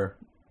times where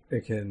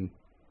it can,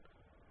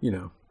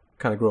 kind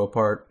of grow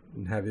apart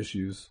and have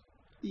issues.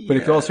 Yeah. But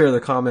if you all share the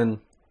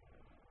common,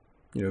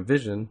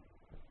 vision.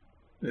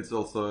 It's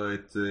also,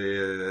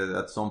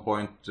 at some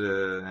point,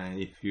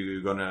 if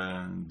you're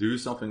gonna do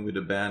something with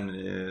the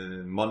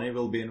band, money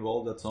will be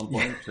involved at some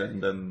point,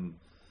 and then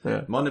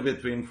money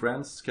between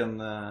friends can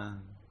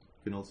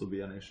also be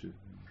an issue.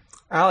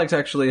 Alex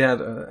actually had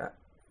a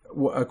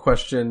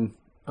question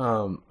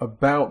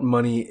about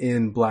money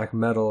in black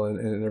metal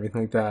and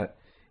everything like that.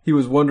 He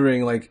was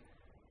wondering, like,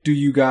 do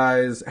you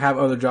guys have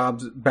other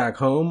jobs back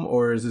home,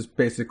 or is this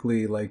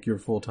basically like your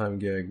full-time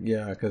gig?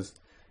 Yeah, because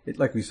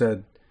like we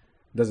said,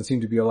 doesn't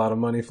seem to be a lot of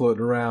money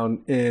floating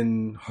around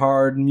in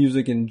hard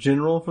music in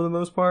general for the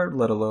most part,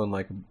 let alone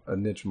like a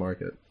niche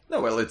market. No,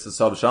 well, it's a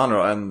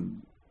subgenre,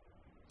 and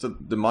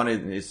the money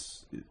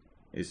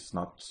is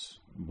not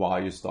why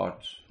you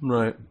start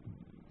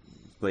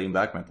playing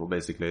black metal.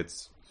 Basically,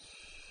 it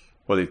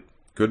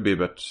could be,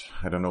 but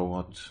I don't know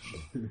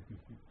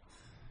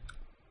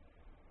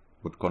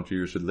what country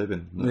you should live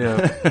in.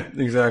 Yeah,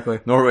 exactly.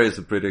 Norway is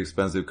a pretty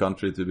expensive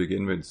country to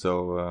begin with,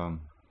 so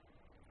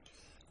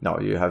no,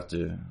 you have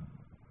to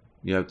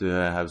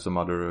have some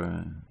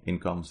other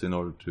incomes in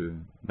order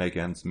to make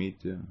ends meet.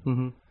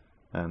 Yeah,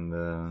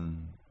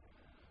 and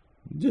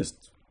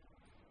just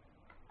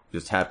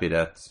happy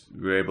that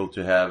we're able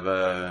to have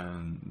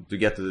to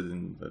get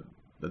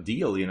the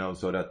deal,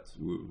 so that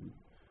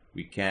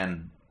we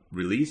can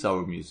release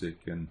our music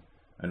and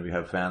we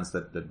have fans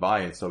that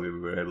buy it. So we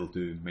were able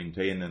to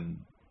maintain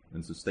and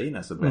sustain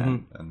as a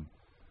band. And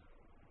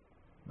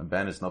a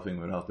band is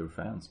nothing without their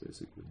fans,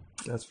 basically.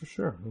 That's for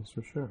sure.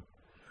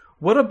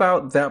 What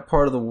about that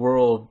part of the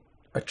world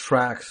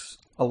attracts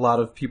a lot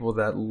of people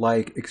that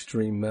like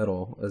extreme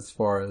metal, as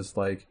far as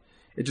like,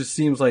 it just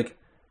seems like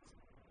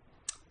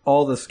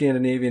all the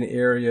Scandinavian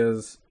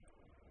areas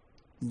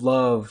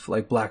love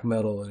like black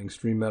metal and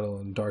extreme metal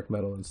and dark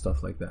metal and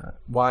stuff like that.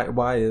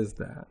 Why is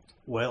that?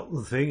 Well,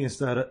 the thing is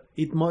that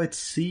it might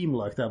seem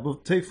like that,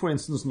 but take for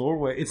instance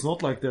Norway. It's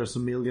not like there's a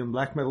million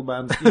black metal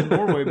bands in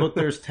Norway, but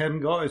there's 10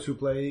 guys who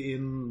play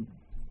in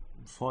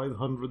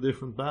 500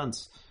 different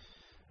bands.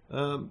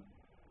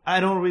 I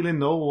don't really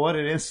know what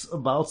it is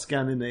about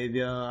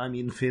Scandinavia. I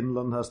mean,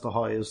 Finland has the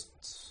highest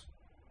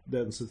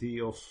density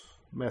of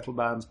metal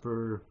bands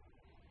per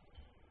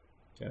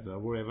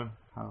wherever,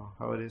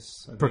 how it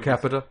is. Per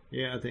capita?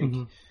 Yeah, I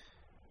think.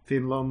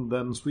 Finland,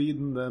 then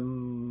Sweden,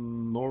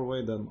 then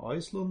Norway, then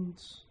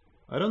Iceland.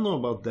 I don't know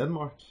about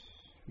Denmark,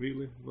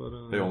 really.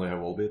 But they only have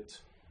Volbeat.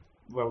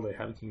 Well, they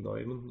have King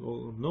Diamond.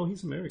 Oh, no,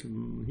 he's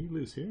American. He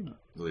lives here now.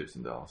 He lives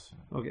in Dallas.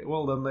 Okay,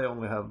 well, then they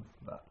only have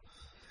that.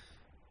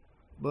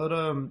 But,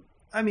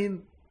 I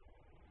mean,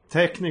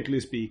 technically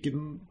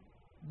speaking,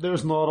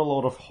 there's not a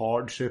lot of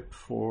hardship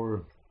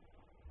for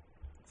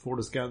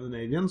the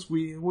Scandinavians.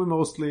 We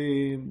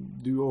mostly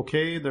do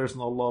okay. There's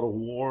not a lot of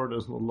war.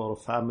 There's not a lot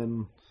of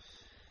famine.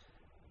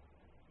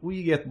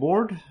 We get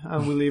bored,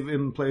 and we live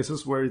in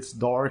places where it's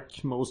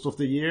dark most of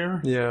the year.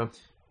 Yeah.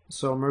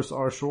 Summers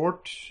are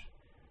short.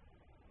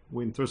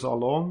 Winters are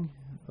long.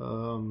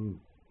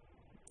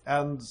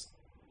 And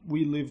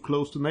we live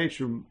close to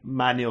nature.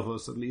 Many of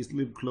us, at least,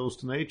 live close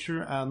to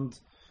nature. And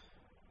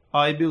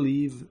I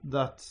believe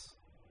that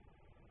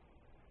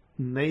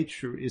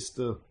nature is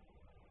the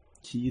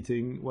key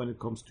thing when it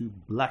comes to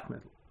black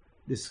metal.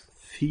 This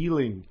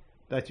feeling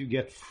that you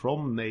get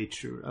from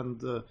nature.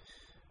 And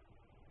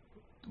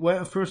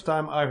well, first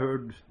time I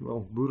heard,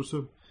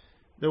 Bursum,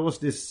 there was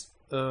this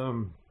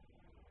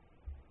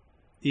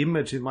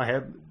image in my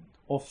head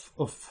of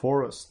a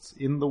forest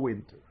in the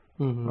winter,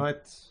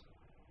 right?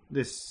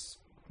 This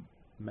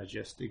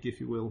majestic, if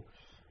you will,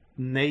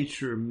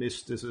 nature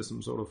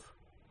mysticism, sort of,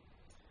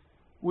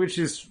 which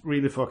is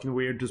really fucking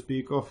weird to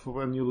speak of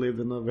when you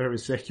live in a very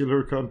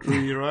secular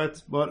country, right?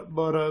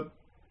 But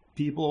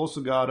people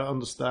also gotta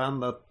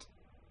understand that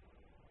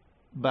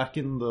back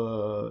in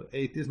the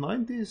 80s,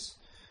 90s,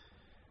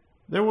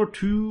 there were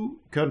two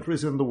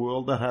countries in the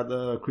world that had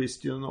a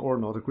Christian, or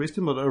not a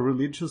Christian, but a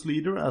religious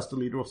leader as the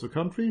leader of the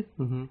country.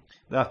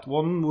 That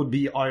one would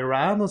be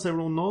Iran, as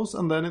everyone knows,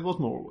 and then it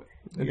was Norway.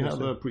 You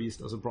had a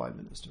priest as a prime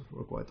minister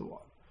for quite a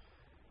while.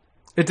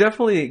 It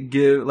definitely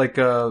gives, like,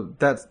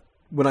 that's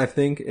when I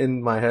think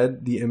in my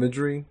head, the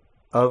imagery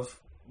of,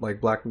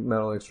 like, black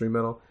metal, extreme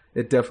metal,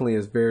 it definitely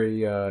is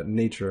very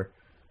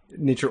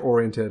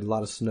nature-oriented, a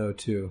lot of snow,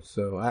 too.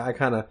 So I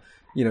kind of,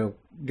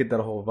 get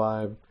that whole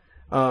vibe.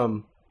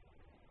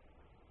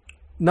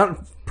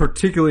 Not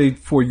particularly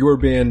for your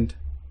band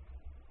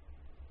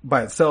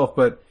by itself,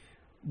 but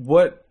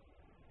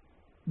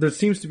there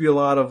seems to be a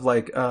lot of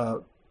like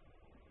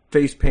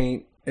face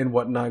paint and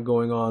whatnot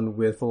going on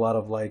with a lot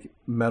of like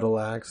metal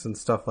acts and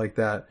stuff like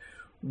that.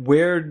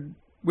 Where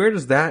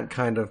does that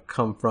kind of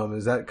come from?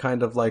 Is that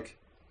kind of like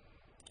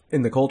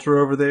in the culture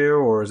over there,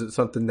 or is it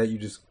something that you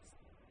just,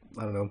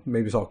 I don't know,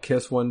 maybe saw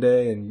Kiss one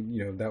day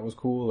and that was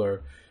cool,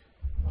 or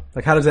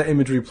like how does that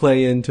imagery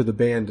play into the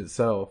band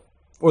itself?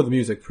 Or the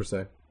music, per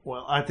se.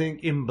 Well, I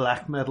think in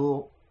black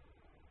metal,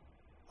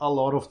 a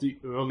lot of the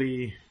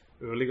early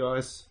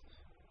guys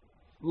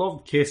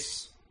loved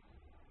Kiss.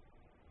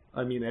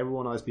 I mean,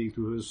 everyone I speak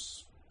to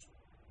who's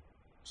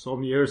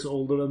some years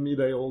older than me,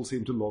 they all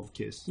seem to love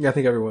Kiss. Yeah, I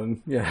think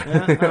everyone, yeah.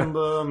 And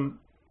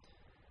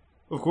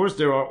of course,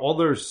 there are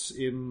others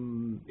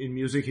in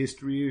music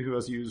history who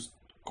has used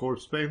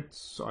corpse paint.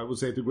 I would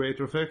say to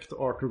greater effect.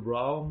 Arthur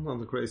Brown and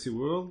the Crazy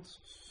World.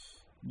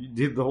 You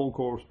did the whole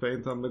corpse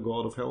paint and the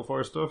God of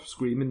Hellfire stuff.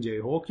 Screamin' Jay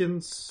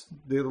Hawkins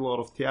did a lot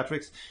of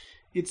theatrics.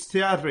 It's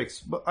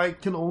theatrics, but I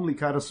can only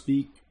kind of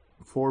speak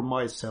for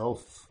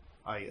myself,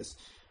 I guess.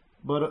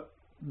 But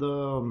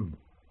the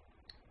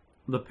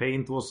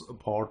paint was a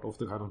part of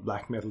the kind of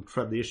black metal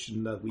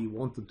tradition that we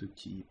wanted to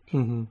keep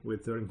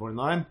with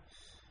 1349.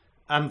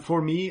 And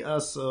for me,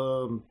 as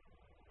a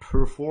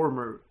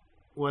performer,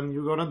 when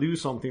you're gonna do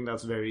something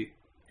that's very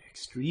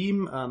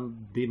extreme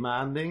and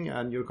demanding,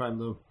 and you're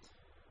kind of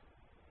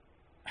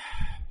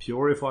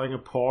purifying a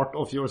part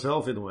of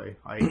yourself in a way.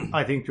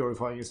 I think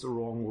purifying is the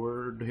wrong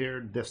word here.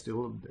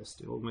 Distill,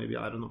 maybe,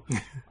 I don't know.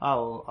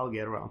 I'll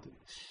get around to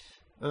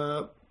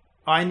it.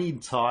 I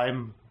need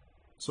time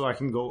so I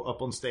can go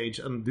up on stage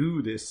and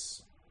do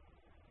this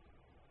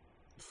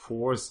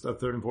force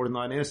that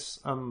 1349 is,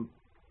 and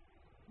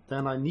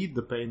then I need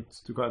the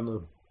paint to kind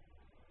of...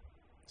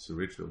 It's a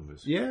ritual.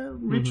 Basically. Yeah,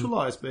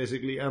 ritualize,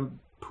 basically, and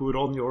put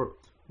on your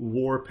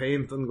war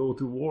paint and go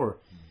to war.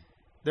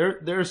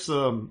 There's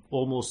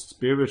almost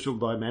spiritual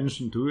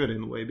dimension to it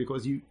in a way,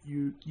 because you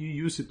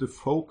use it to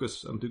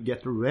focus and to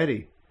get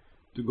ready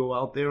to go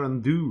out there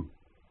and do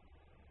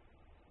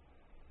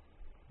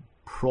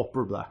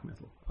proper black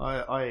metal.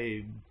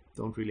 I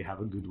don't really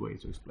have a good way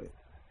to explain.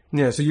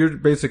 Yeah, so you're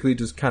basically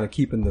just kind of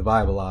keeping the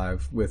vibe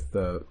alive with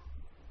the,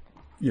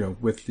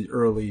 with the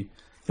early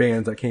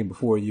bands that came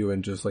before you,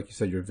 and just like you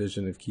said, your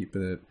vision of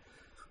keeping it.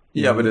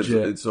 Yeah, but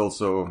it's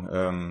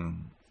also.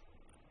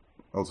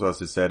 Also,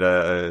 as you said,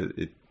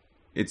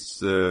 it's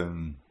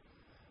the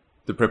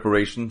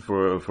preparation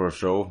for a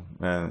show,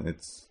 and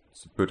it's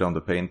to put on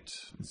the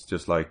paint. It's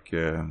just like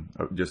a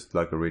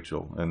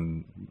ritual,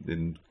 and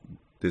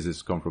this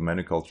has come from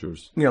many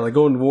cultures. Yeah, like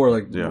going to war,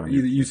 like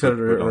you said it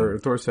or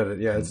Thor said it.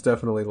 Yeah, it's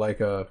definitely like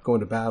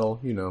going to battle.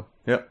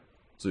 Yeah,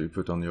 so you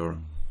put on your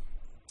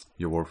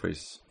war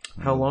face.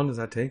 How long does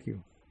that take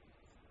you?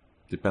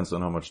 Depends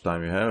on how much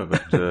time you have,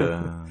 but.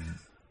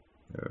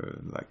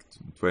 Like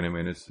 20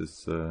 minutes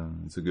is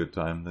it's a good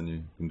time. Then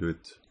you can do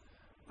it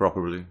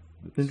properly.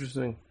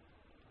 Interesting.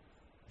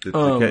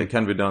 It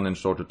can be done in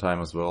shorter time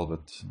as well,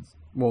 but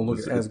won't look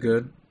as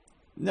good.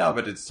 No,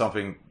 but it's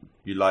something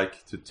you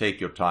like to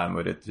take your time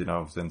with it,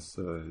 since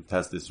it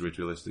has this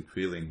ritualistic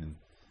feeling, and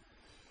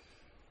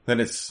then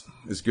it's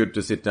good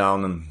to sit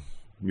down and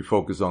you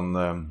focus on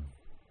the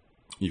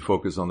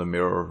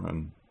mirror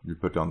and you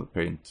put on the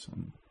paint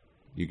and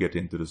you get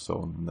into the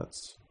zone, and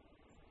that's.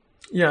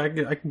 Yeah,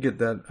 I can get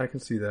that. I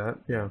can see that.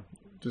 Yeah,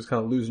 just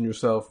kind of losing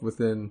yourself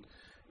within,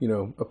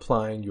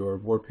 applying your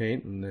war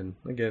paint, and then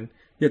again,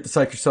 you have to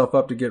psych yourself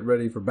up to get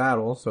ready for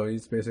battle. So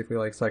it's basically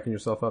like psyching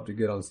yourself up to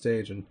get on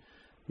stage and,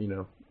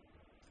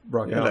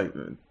 rock out. Like,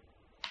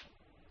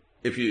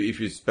 if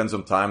you spend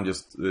some time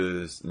just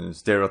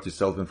stare at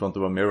yourself in front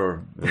of a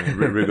mirror,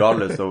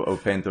 regardless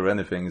of paint or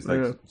anything, it's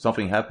like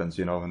something happens,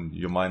 and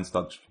your mind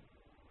starts.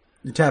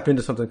 You tap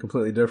into something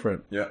completely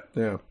different. Yeah.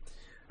 Yeah.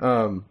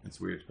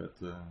 It's weird, but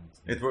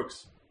it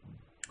works.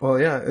 Well,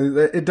 yeah,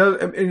 it does.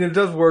 I mean, it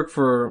does work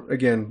for,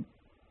 again,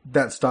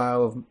 that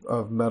style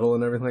of metal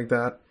and everything like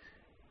that.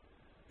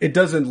 It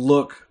doesn't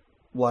look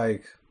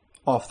like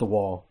off the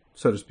wall,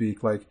 so to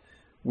speak. Like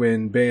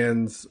when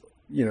bands,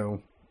 do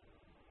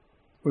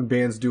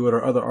it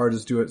or other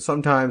artists do it,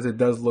 sometimes it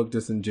does look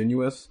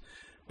disingenuous.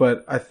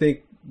 But I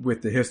think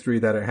with the history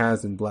that it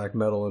has in black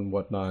metal and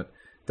whatnot,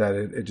 that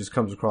it just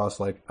comes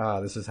across like,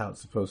 this is how it's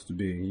supposed to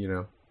be,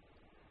 Yeah,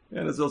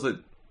 and it's also,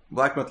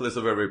 black metal is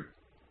a very,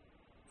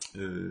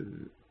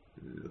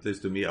 at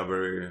least to me, a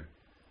very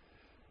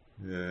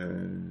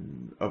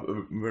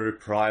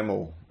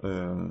primal,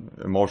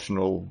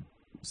 emotional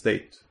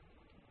state,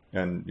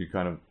 and you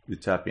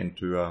tap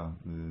into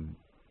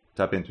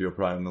your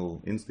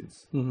primal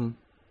instincts,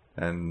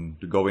 and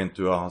to go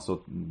into a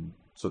so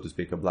to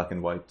speak a black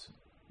and white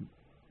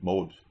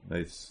mode.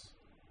 It's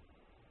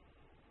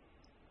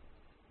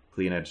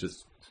clean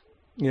edges.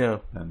 Yeah,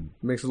 and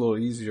it makes it a little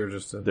easier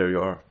just to. There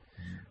you are.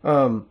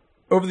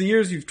 Over the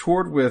years, you've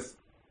toured with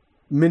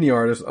many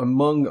artists.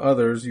 Among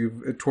others,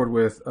 you've toured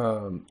with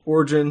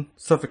Origin,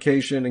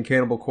 Suffocation, and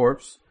Cannibal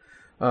Corpse.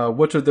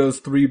 Which of those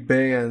three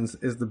bands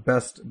is the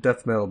best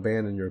death metal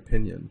band in your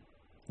opinion?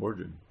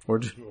 Origin.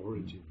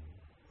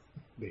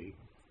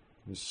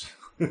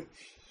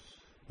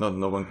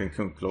 No one can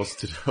come close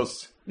to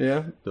those.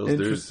 Yeah, those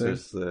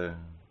dudes.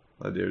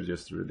 They're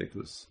just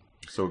ridiculous.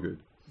 So good.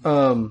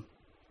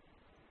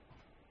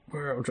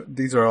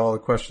 These are all the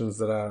questions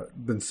that have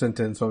been sent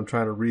in, so I'm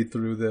trying to read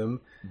through them.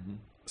 Mm-hmm.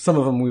 Some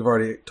of them we've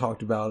already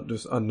talked about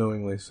just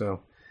unknowingly.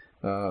 So,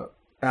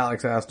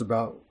 Alex asked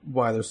about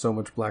why there's so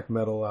much black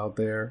metal out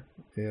there,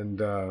 and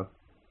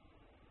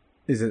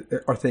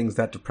are things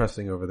that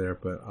depressing over there?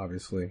 But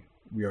obviously,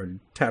 we already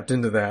tapped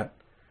into that.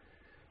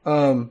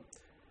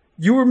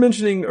 You were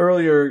mentioning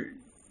earlier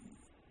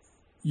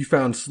you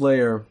found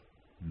Slayer.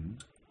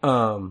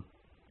 Mm-hmm.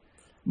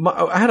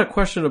 I had a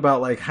question about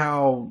like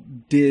how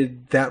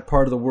did that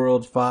part of the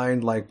world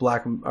find like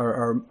black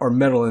or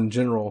metal in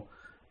general,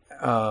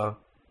 and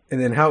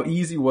then how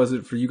easy was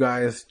it for you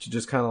guys to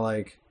just kind of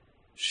like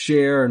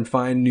share and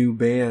find new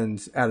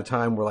bands at a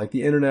time where like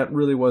the internet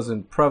really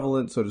wasn't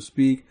prevalent, so to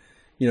speak.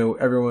 You know,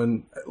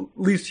 everyone, at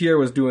least here,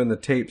 was doing the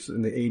tapes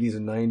in the 80s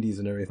and 90s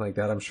and everything like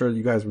that. I'm sure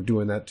you guys were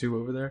doing that too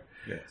over there.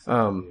 Yes.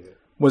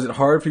 Was it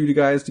hard for you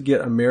guys to get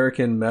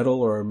American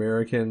metal or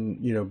American,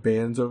 you know,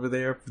 bands over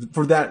there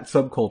for that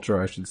subculture?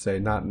 I should say,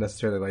 not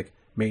necessarily like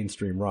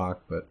mainstream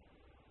rock, but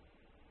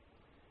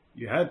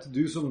you had to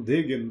do some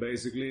digging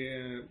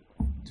basically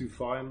to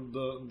find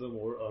the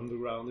more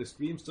underground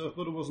extreme stuff.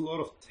 But it was a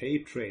lot of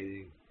tape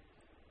trading.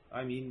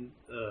 I mean,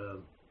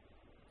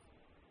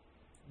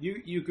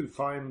 you could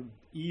find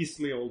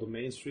easily all the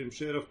mainstream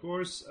shit, of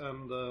course,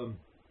 and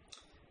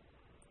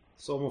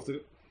some of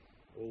the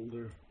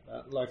older.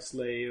 Like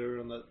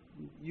Slayer, and that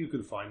you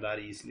could find that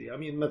easily. I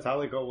mean,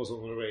 Metallica was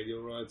on the radio,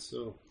 right?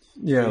 So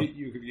yeah,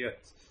 you could get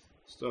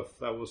stuff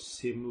that was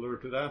similar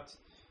to that.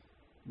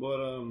 But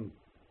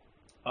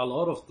a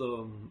lot of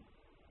the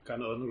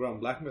kind of underground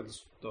black metal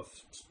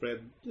stuff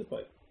spread just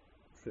by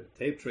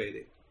tape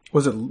trading.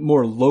 Was it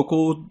more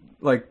local,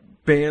 like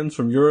bands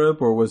from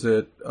Europe, or was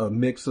it a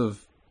mix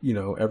of, you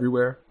know,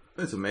 everywhere?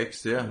 It's a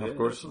mix, yeah, of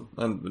course.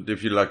 And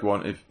if you like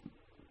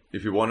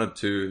if you wanted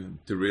to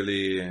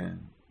really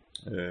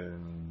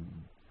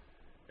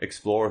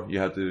explore, you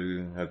had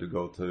to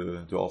go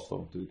to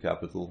Oslo, to the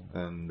capital,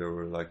 and there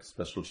were like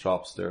special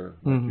shops there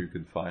that you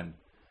could find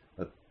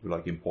that were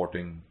like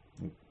importing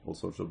all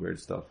sorts of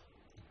weird stuff.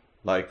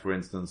 Like for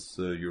instance,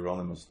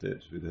 Euronymous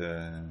did with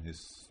his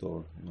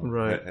store, you know,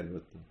 right?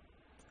 Helvete.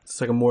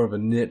 It's like a more of a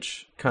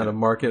niche kind of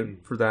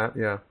market for that,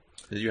 yeah.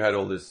 You had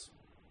all these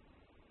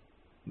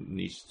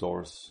niche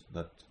stores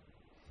that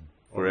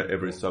for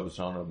every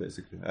subgenre,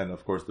 basically, and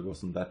of course there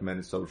wasn't that many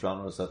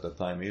subgenres at that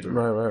time either.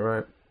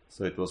 Right.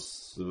 So it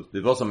was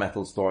a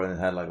metal store, and it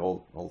had like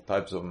all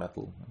types of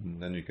metal, and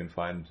then you can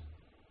find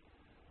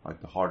like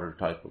the harder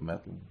type of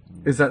metal.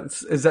 Is that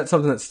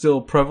something that's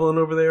still prevalent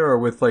over there, or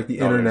with like the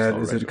internet,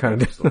 is it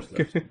kind of?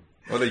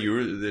 Well,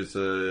 there's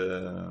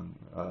a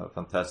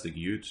fantastic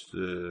used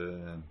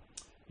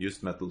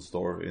metal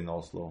store in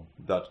Oslo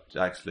that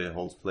actually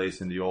holds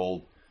place in the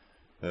old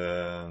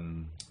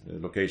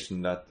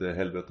location that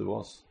Helvete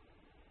was.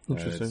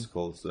 Interesting. It's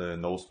called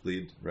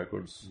Nosebleed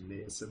Records.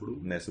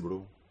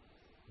 Neseblo.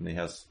 And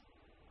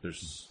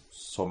there's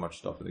so much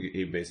stuff.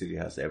 He basically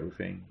has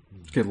everything.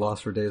 Get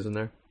lost for days in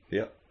there.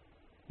 Yeah.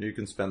 You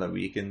can spend a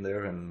week in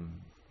there and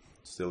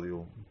still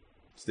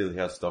he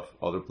has stuff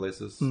other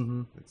places.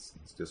 Mm-hmm. It's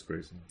just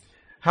crazy.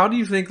 How do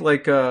you think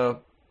like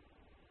in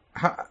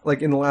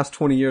the last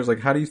 20 years, like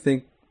how do you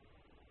think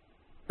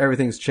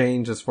everything's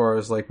changed as far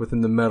as like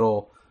within the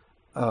metal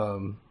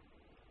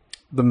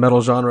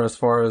genre, as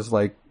far as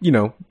like, you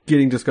know,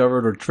 getting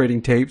discovered or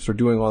trading tapes or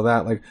doing all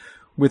that, like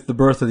with the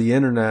birth of the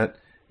internet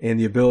and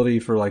the ability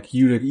for like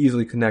you to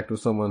easily connect with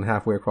someone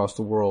halfway across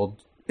the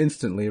world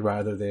instantly,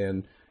 rather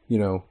than, you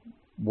know,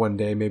 one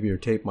day maybe your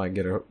tape might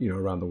get, you know,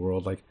 around the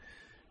world. Like,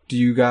 do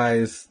you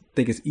guys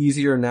think it's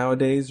easier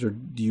nowadays, or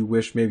do you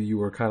wish maybe you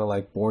were kind of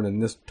like born in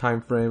this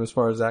time frame as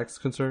far as that's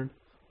concerned?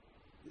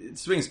 It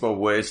swings both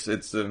ways.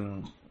 It's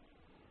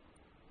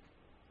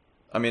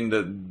I mean,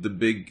 the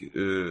big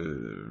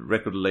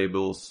record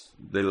labels,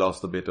 they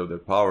lost a bit of their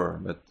power,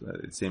 but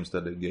it seems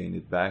that they gained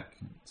it back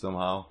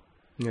somehow.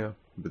 Yeah.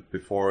 But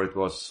before it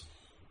was,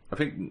 I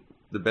think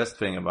the best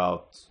thing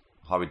about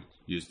how it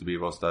used to be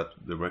was that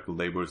the record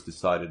labels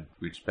decided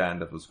which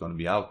band that was going to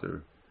be out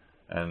there,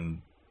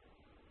 and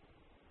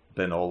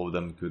then all of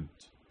them could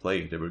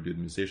play. They were good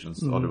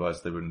musicians,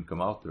 otherwise they wouldn't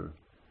come out there.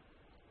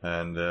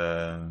 And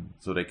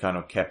so they kind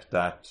of kept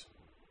that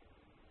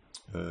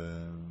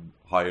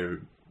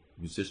higher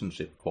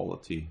musicianship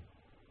quality.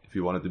 If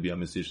you wanted to be a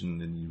musician,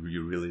 then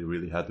you really,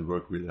 really had to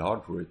work really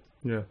hard for it.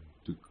 Yeah.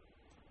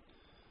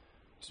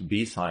 To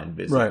be signed,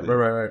 basically.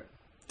 Right.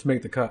 To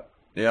make the cut.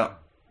 Yeah.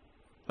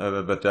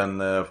 But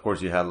then, of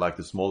course, you had like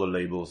the smaller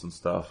labels and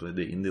stuff, the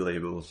indie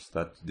labels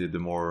that did the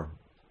more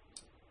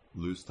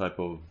loose type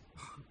of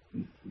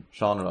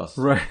genres.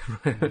 Right.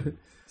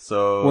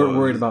 So weren't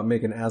worried about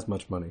making as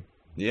much money.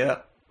 Yeah,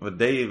 but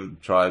they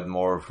tried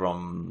more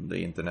from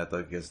the internet,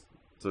 I guess.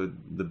 So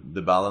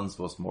the balance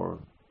was more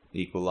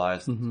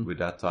equalized with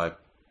that type,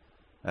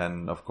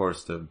 and of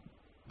course the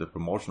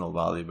promotional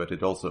value. But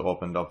it also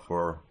opened up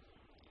for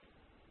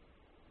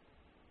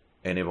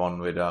anyone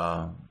with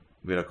a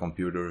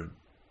computer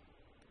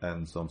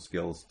and some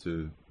skills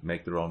to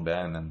make their own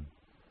band and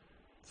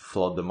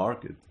flood the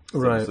market.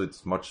 Right. So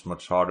it's much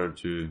harder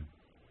to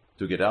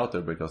get out there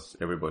because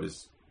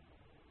everybody's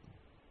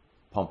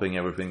pumping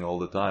everything all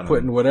the time,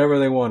 putting whatever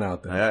they want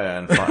out there. Yeah,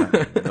 and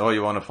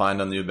you want to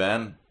find a new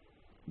band.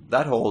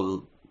 That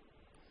whole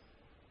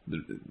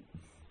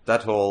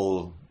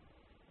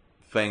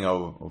thing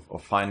of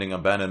finding a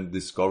band and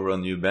discover a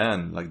new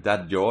band, like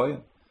that joy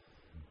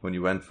when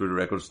you went through the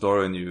record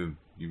store and you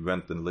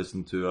went and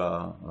listened to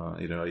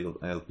either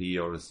a LP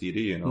or a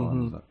CD, and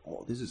it's like,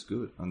 oh, this is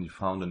good, and you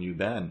found a new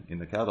band in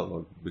the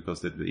catalog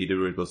because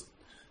either it was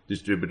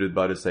distributed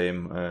by the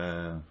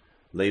same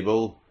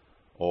label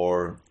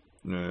or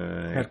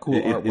had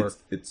cool artwork.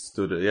 It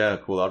stood,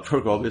 cool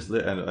artwork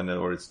obviously, and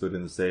or it stood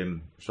in the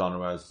same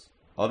genre as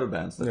other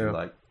bands that you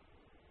like.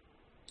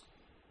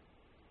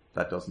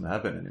 That doesn't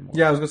happen anymore.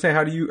 Yeah, I was gonna say,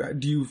 how do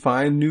you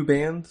find new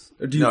bands?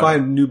 Or do you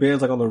find new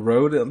bands like on the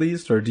road at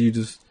least, or do you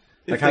just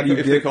if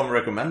they come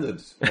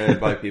recommended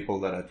by people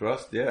that I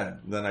trust? Yeah,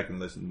 then I can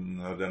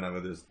listen. Then I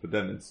would but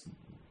then it's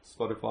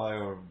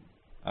Spotify or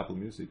Apple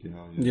Music,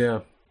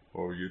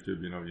 or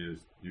YouTube.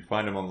 You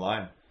find them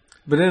online.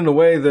 But in a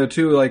way, though,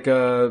 too, like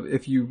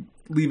if you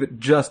leave it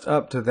just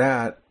up to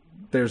that,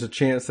 there's a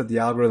chance that the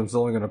algorithm's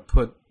only going to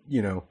put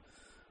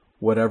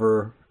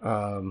whatever.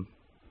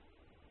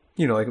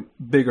 Like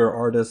bigger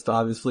artists,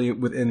 obviously,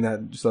 within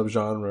that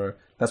subgenre,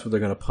 that's what they're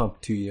going to pump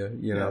to you,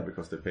 Yeah,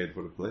 because they paid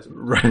for the placement.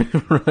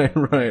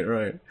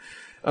 Right.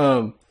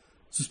 So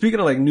speaking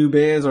of like new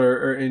bands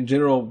or in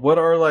general, what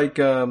are like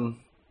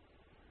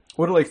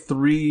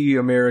three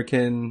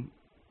American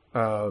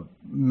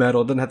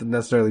metal? It doesn't have to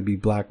necessarily be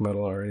black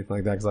metal or anything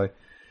like that.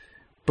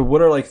 But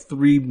what are like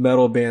three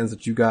metal bands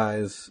that you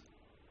guys,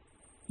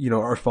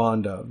 are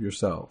fond of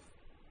yourself?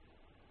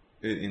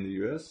 In the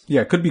US?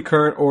 Yeah, it could be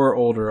current or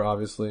older,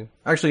 obviously.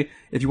 Actually,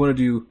 if you want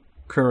to do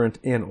current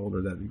and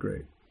older, that'd be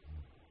great.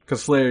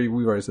 Because Slayer,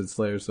 we've already said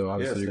Slayer, so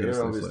obviously you're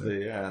going to say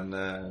Slayer. Yeah, and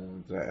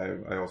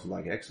I also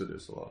like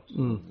Exodus a lot.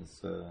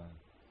 It's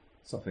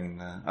something,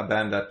 a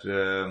band that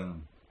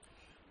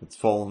it's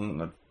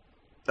fallen,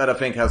 that I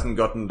think hasn't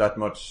gotten that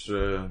much,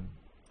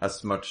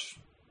 as much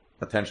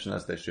attention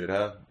as they should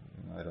have.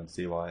 I don't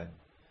see why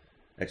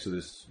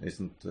Exodus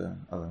isn't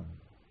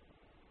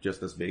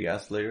just as big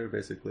as Slayer,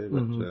 basically,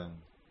 but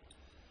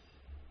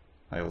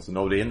I also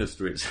know the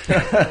industries.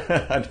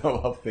 I know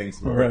how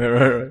things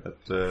work. Right.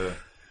 But,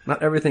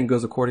 not everything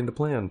goes according to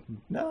plan.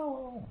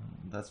 No,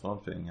 that's one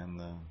thing. And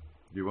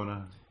you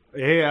wanna?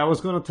 Yeah, I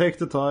was gonna take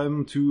the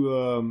time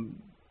to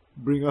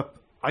bring up.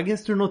 I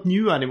guess they're not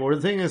new anymore.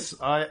 The thing is,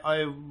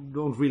 I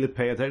don't really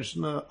pay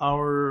attention.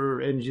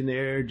 Our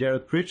engineer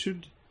Jared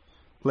Pritchard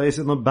plays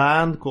in a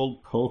band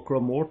called Pulchra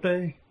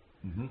Morte,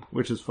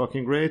 which is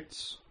fucking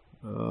great.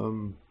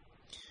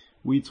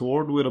 We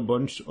toured with a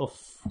bunch of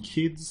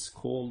kids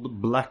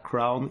called Black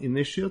Crown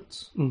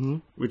Initiate,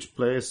 which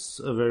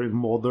plays a very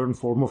modern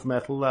form of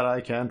metal that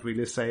I can't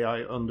really say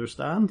I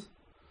understand.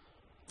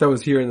 That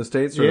was here in the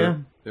States? Or? Yeah.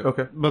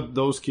 Okay. But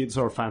those kids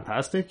are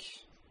fantastic.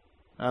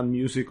 And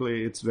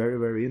musically it's very,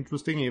 very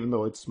interesting, even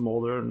though it's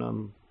modern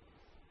and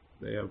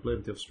they have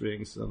plenty of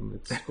strings and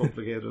it's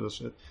complicated as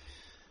shit.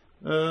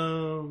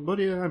 But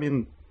yeah, I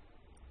mean...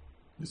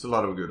 There's a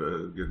lot of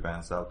good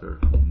bands out there.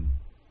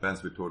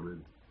 Bands we toured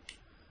with.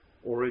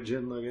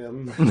 Origin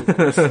again.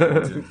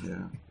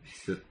 Yeah,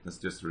 it's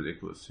just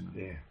ridiculous.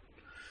 Yeah.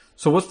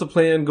 So what's the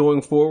plan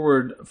going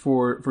forward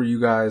for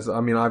you guys? I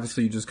mean,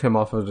 obviously you just came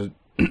off of the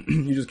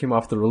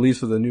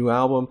release of the new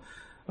album.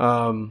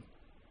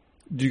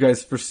 Do you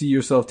guys foresee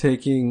yourself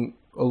taking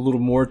a little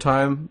more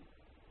time?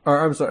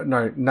 Or I'm sorry,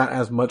 no, not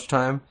as much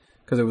time,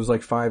 because it was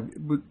like 5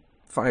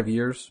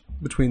 years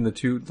between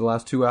the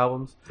last two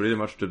albums. Pretty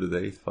much to the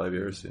date, 5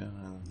 years, yeah.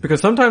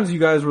 Because sometimes you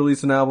guys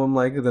release an album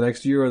like the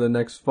next year or the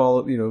next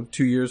fall,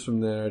 2 years from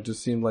there. It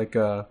just seemed like,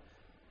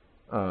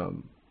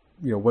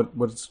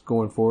 what's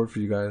going forward for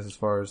you guys as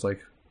far as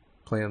like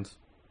plans?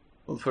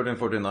 Well,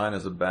 1349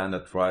 is a band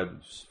that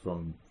thrives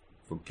from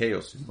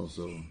chaos,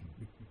 so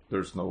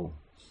there's no,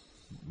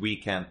 we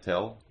can't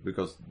tell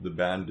because the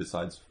band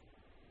decides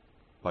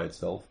by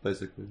itself,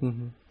 basically.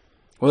 Mm-hmm.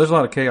 Well, there's a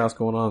lot of chaos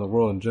going on in the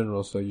world in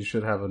general, so you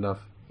should have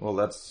enough.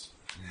 Well,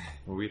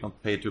 we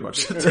don't pay too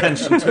much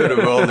attention to the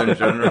world in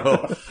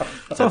general.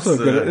 It's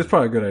also it's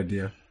probably a good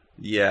idea.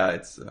 Yeah,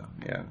 it's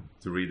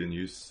to read the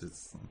news.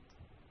 It's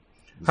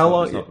it's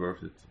not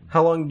worth it.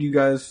 How long do you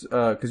guys?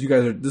 Because you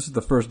guys this is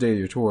the first day of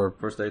your tour.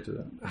 First day to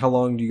that. How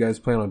long do you guys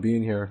plan on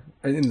being here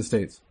in the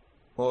States?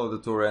 Well, the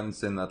tour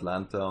ends in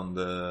Atlanta on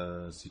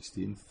the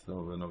 16th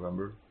of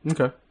November.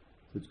 Okay.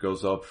 It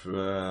goes up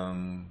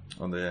on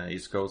the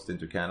East Coast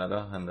into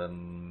Canada and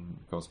then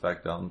comes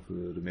back down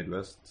through the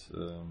Midwest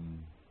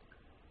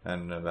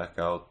and back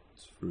out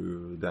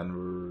through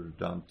Denver,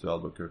 down to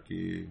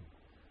Albuquerque,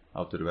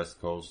 out to the West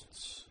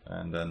Coast,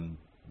 and then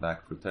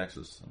back through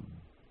Texas.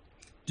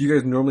 Do you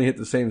guys normally hit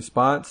the same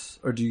spots,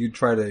 or do you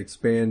try to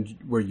expand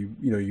where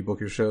you book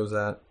your shows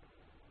at?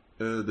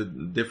 The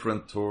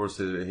different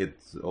tours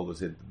always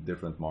hit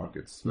different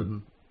markets. Mm-hmm.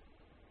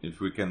 If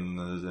we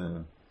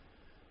can...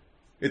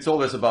 It's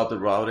always about the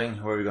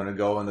routing, where you're going to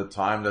go and the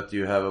time that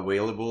you have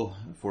available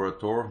for a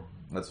tour.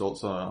 That's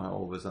also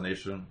always an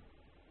issue.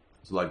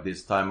 So like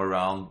this time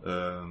around,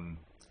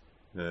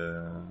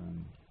 the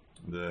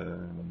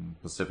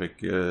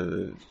Pacific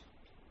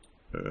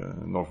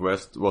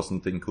Northwest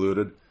wasn't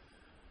included.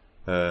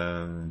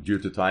 due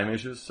to time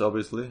issues,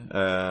 obviously.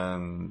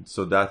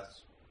 So that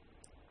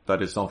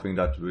is something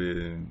that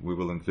we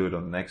will include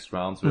on the next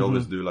rounds. We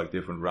always do like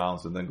different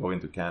rounds and then go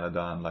into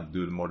Canada and like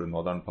do the more the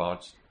modern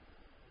parts.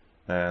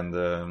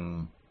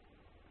 And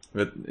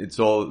but it's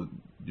all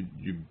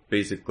you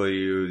basically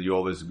you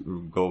always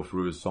go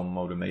through some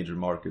of the major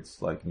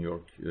markets like New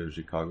York,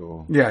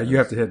 Chicago. Yeah, you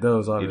have to hit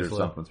those obviously. Either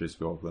San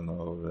Francisco, Oakland,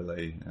 or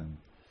LA, and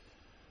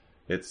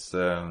it's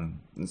some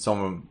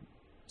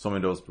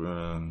of those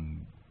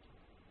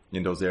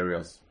in those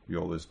areas you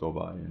always go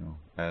by, you know.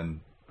 And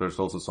there's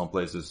also some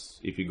places,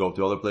 if you go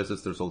to other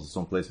places, there's also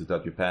some places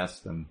that you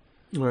passed, and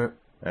right.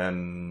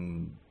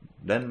 And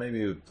then maybe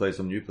you play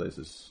some new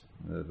places,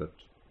 but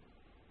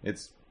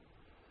it's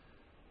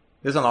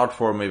an art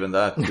form even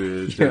that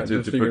to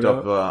to put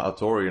up a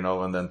tour, you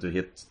know, and then to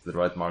hit the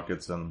right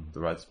markets and the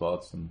right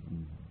spots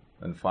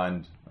and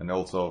find, and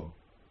also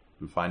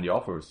to find the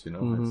offers, you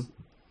know. Mm-hmm.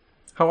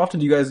 How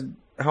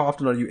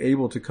often are you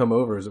able to come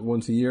over? Is it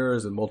once a year?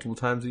 Is it multiple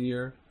times a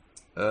year?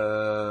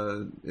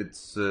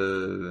 It's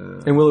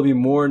and will it be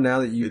more now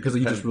that because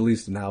you just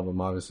released an album,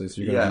 obviously,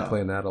 so you're going to be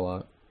playing that a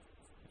lot.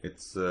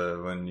 It's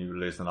when you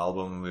release an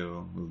album,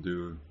 we'll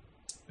do.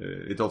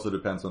 It also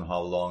depends on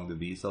how long the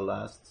visa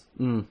lasts,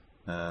 and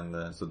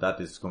so that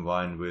is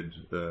combined with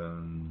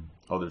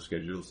other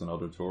schedules and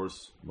other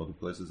tours, other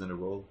places in the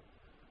world.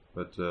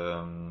 But we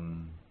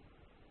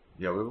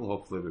will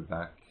hopefully be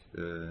back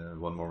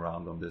one more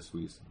round on this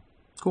season.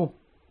 Cool.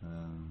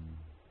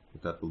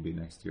 But that will be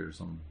next year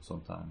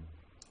sometime.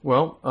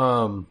 Well,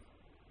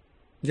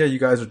 you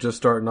guys are just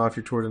starting off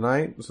your tour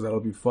tonight, so that'll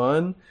be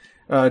fun.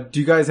 Do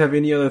you guys have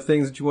any other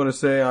things that you want to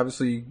say?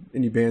 Obviously,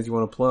 any bands you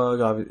want to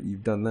plug?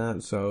 You've done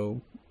that,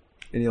 so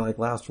any like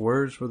last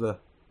words for the?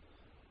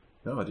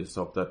 No, I just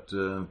hope that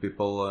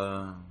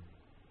people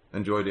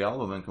enjoy the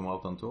album and come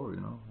out on tour,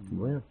 you know.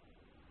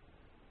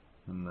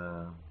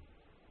 And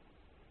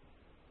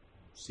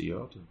see you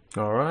out.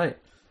 All right,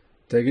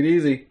 take it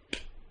easy.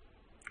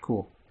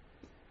 Cool.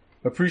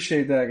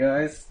 Appreciate that,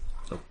 guys.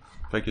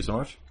 Thank you so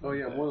much. Oh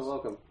yeah, more than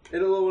welcome. It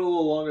went a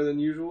little longer than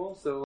usual,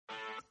 so.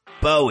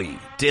 Bowie,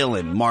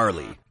 Dylan,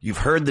 Marley. You've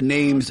heard the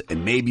names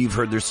and maybe you've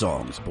heard their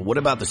songs, but what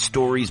about the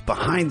stories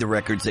behind the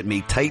records that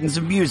made titans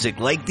of music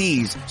like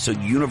these so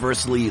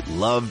universally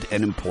loved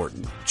and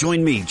important?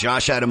 Join me,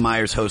 Josh Adam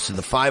Myers, host of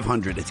The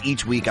 500, as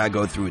each week I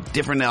go through a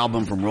different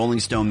album from Rolling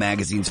Stone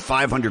magazine's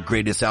 500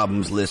 Greatest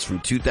Albums list from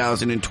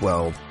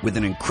 2012 with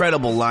an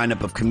incredible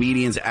lineup of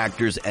comedians,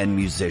 actors, and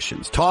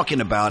musicians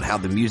talking about how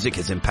the music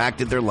has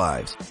impacted their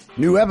lives.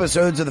 New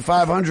episodes of The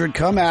 500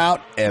 come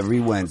out every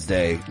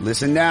Wednesday.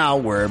 Listen now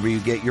wherever you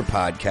get your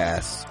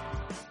podcasts.